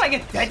getting What What did I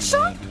get? Dead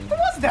shot? What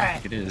was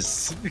that? It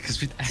is.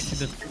 Because we acted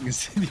the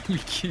things we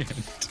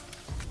can't.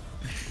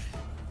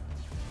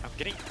 I'm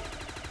getting...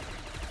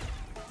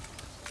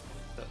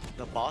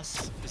 The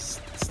boss is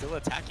still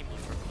attacking me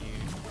from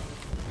here.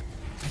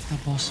 Fight the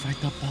boss, fight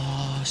the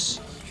boss.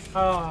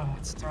 Oh,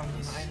 Roman,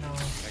 I know.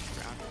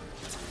 Background.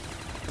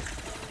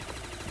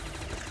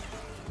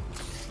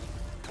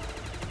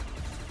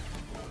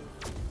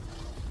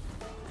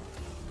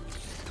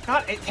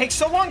 God, it takes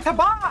so long to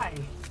buy!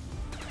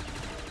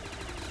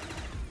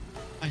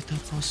 Fight the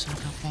boss, fight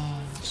the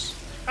boss.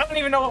 I don't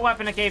even know what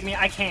weapon it gave me.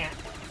 I can't.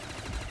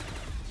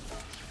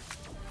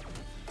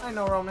 I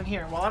know, Roman.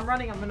 Here, while I'm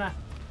running, I'm gonna...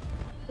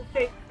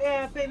 Okay,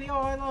 yeah, baby, oh,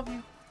 I love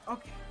you.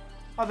 Okay.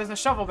 Oh, there's a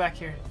shovel back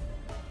here.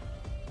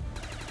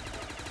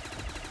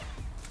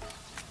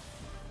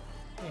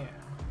 Yeah.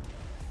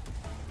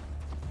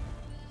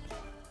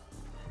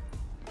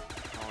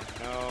 Oh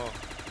no.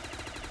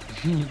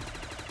 Oh, no.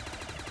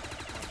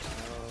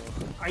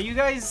 Are you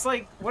guys,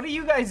 like, what are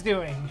you guys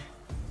doing?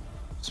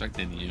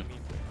 Spectating you.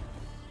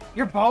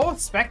 You're both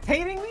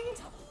spectating me?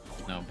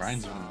 No,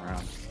 Brian's running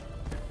around.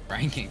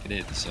 Brian can't get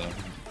in, so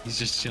he's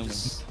just chilling.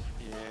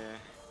 Yeah.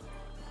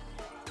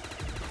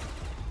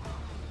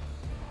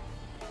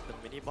 The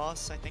mini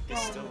boss, I think, is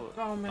still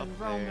Roman, up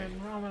there.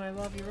 Roman, I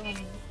love you,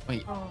 Roman.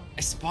 Wait, Oh.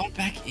 I spawned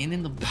back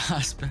in the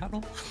boss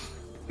battle?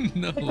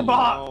 No. Hit the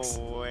box.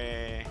 No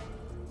way.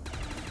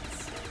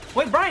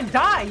 Wait, Brian,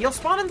 die! You'll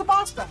spawn in the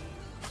boss battle.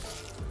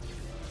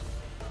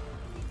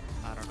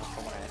 I don't know if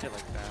I want to end it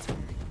like that.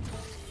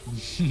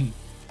 Should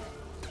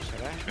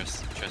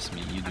I? Trust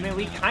me, you do. I mean,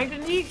 we not. kind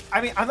of need.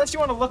 I mean, unless you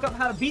want to look up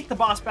how to beat the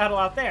boss battle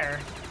out there.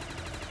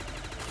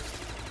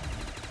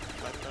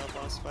 Fight the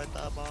boss, fight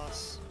the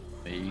boss.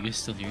 Wait, you guys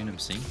still hearing him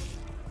sing?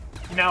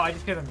 No, I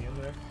just hear the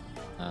music.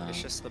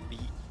 It's just the beat.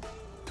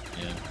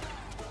 Yeah.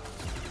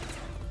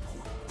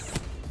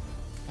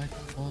 Fight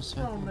the boss,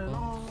 fight Oh the man,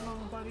 boss. oh no,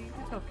 buddy,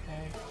 it's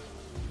okay.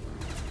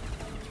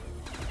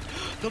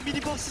 The mini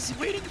boss is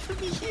waiting for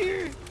me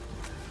here.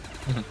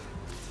 And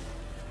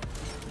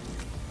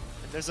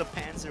there's a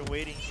panzer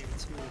waiting here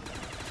too.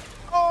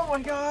 Oh my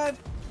god!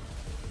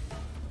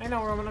 I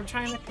know, Roman, I'm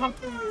trying to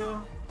comfort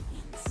you.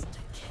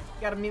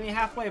 You gotta meet me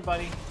halfway,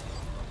 buddy.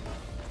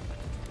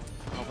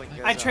 Oh my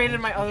God, I traded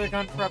my other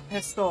gun for a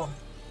pistol.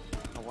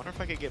 I wonder if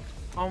I could get.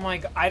 Oh my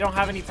god, I don't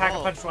have any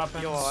pack-a-punch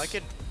weapons. Yo, I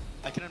can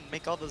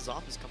make all the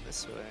zombies come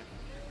this way.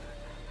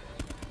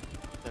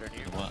 That are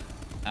near. What?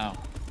 Ow.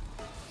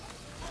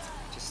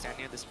 Just stand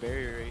near this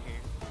barrier right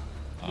here.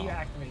 How do you Oh.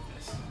 activate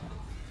this?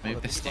 Maybe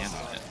the they stand mini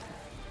on boss. it.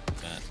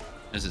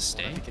 But does it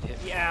stay? If it could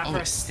hit me. Yeah, Oh, for,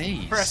 it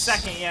stays. for a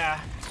second,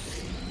 yeah.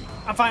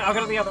 I'm fine, I'll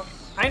go to the other.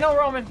 I know,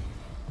 Roman.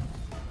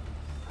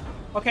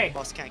 Okay.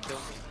 Boss can't kill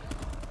me.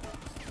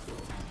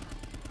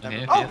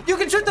 Okay, Oh, okay. you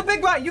can shoot the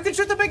big guy! You can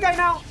shoot the big guy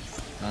now!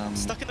 I'm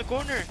stuck in the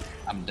corner.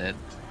 I'm dead.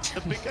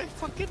 The big guy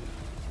fucking.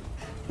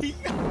 He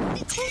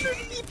cornered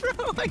me,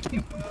 bro. I can't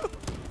move.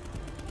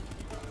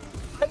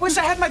 I wish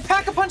I had my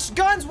pack-a-punch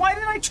guns! Why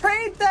didn't I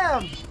trade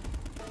them?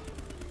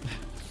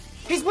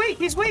 He's weak,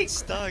 he's weak!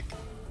 Stuck.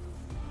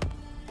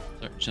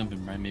 Start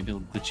jumping, right? Maybe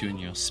it'll glitch you and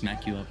you'll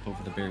smack you up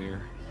over the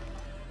barrier.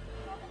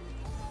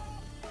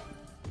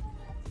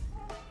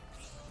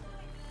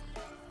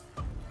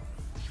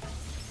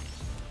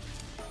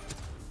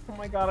 Oh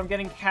my god, I'm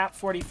getting Cat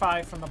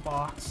 45 from the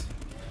box.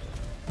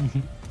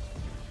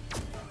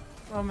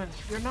 Roman,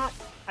 you're not...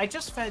 I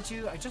just fed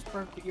you, I just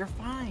broke it. You're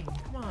fine,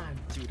 come on.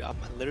 Dude, I'm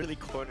literally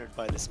cornered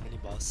by this mini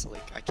boss. So,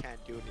 like, I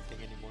can't do anything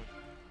anymore.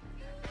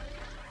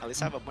 At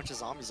least I have a bunch of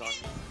zombies on me.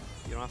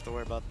 You don't have to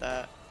worry about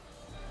that.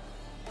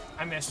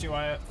 I missed you,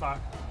 Wyatt. Fuck.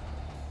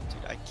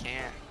 Dude, I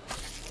can't.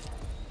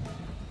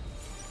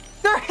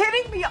 They're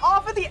hitting me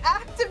off of the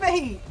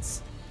activates!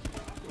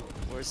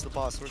 Where's the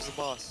boss? Where's the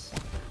boss?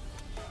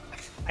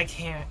 I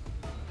can't.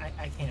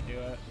 I can't do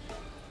it.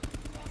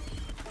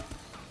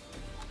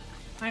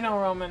 I know,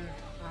 Roman.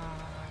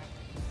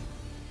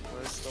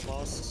 Where's the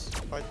boss?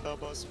 Fight the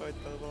boss, fight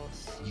the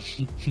boss.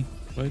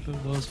 Fight the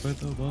boss, fight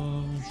the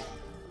boss.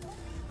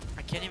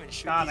 I can't even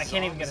shoot God, these I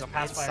can't even get zombies. a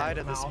I'm pacifier inside in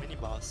of the this mouth. mini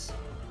boss.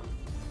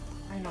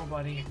 I know,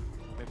 buddy.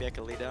 Maybe I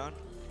can lay down?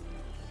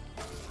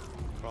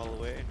 Crawl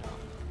away? No.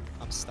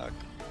 I'm stuck.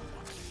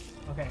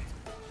 Okay.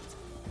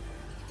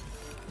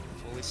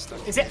 Fully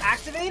stuck. Is it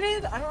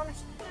activated? I don't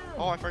understand.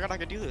 Oh, I forgot I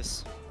could do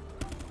this.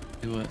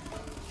 Do it.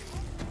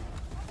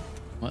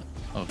 What?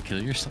 Oh,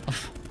 kill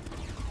yourself?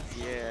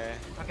 Yeah.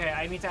 Okay,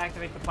 I need to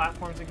activate the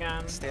platforms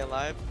again. Stay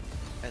alive,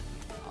 and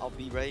I'll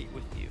be right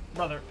with you.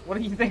 Brother, what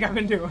do you think I've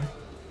been doing?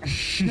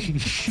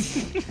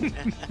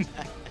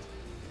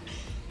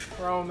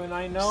 Roman,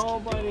 I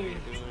know, Just keep doing what buddy.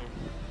 you're doing.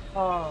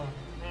 Oh,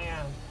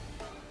 man.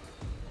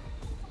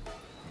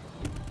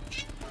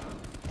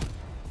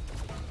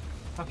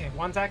 Okay,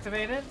 one's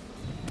activated.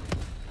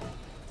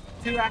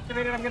 2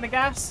 activated, I'm gonna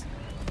guess.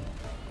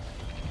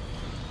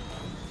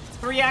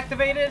 3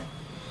 activated.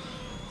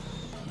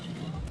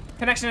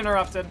 Connection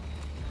interrupted.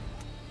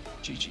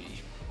 GG.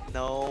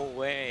 No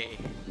way.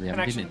 Yeah,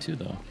 I'm getting it too,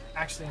 though.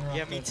 Actually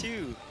interrupted. Yeah, me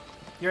too.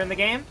 You're in the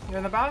game? You're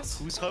in the boss?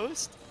 Who's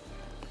host?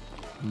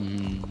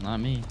 Not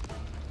me.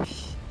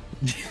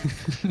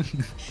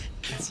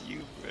 It's you,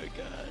 bro.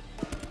 God.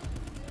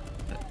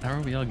 How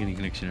are we all getting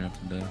connection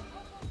interrupted, though?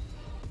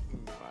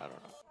 I don't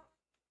know.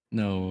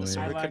 No The way.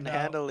 server lagged couldn't out.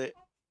 handle it.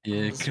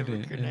 Yeah, The it server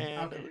couldn't. couldn't Yeah.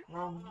 handle Okay, it.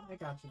 Roman, I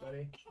got you,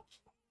 buddy.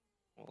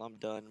 Well, I'm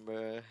done,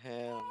 bro.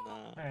 Hell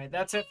nah. Alright,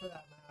 that's it for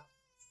that map.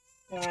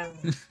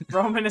 And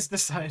Roman is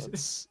decided.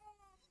 Let's-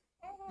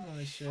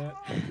 Holy shit.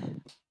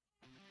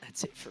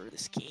 That's it for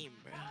this game,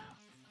 bro.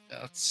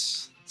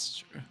 That's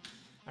true.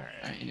 Alright.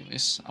 Alright,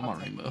 anyways, I'm on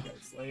Rainbow.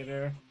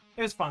 Later.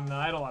 It was fun though,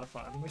 I had a lot of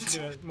fun. We should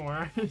do it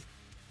more.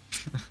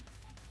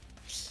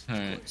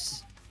 Alright,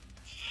 course.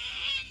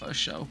 for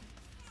show.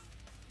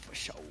 For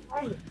sure.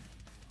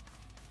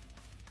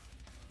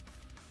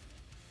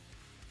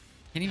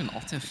 Can't even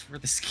alt F for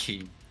this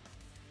game.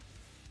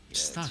 Yeah,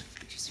 Stuck.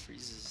 It just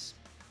freezes.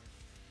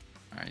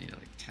 Alright, I need to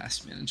like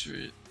task manager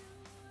it.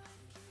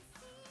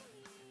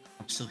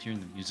 I'm still hearing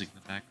the music in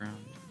the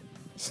background.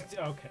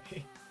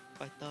 Okay.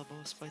 Fight the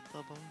boss, fight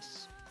the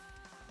boss.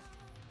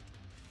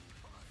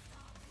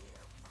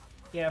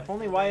 Yeah, if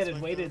only Wyatt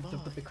had waited to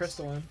put the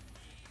crystal in.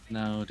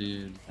 No,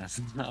 dude,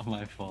 that's not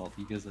my fault.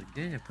 You guys like,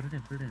 yeah, put it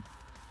in, put it in.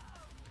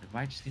 Like,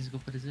 why just needs to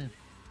go put his in?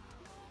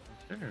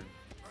 Sure.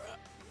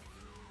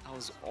 I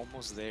was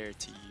almost there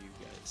to you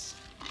guys.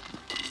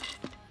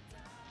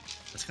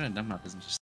 That's kind of dumb. Not doesn't just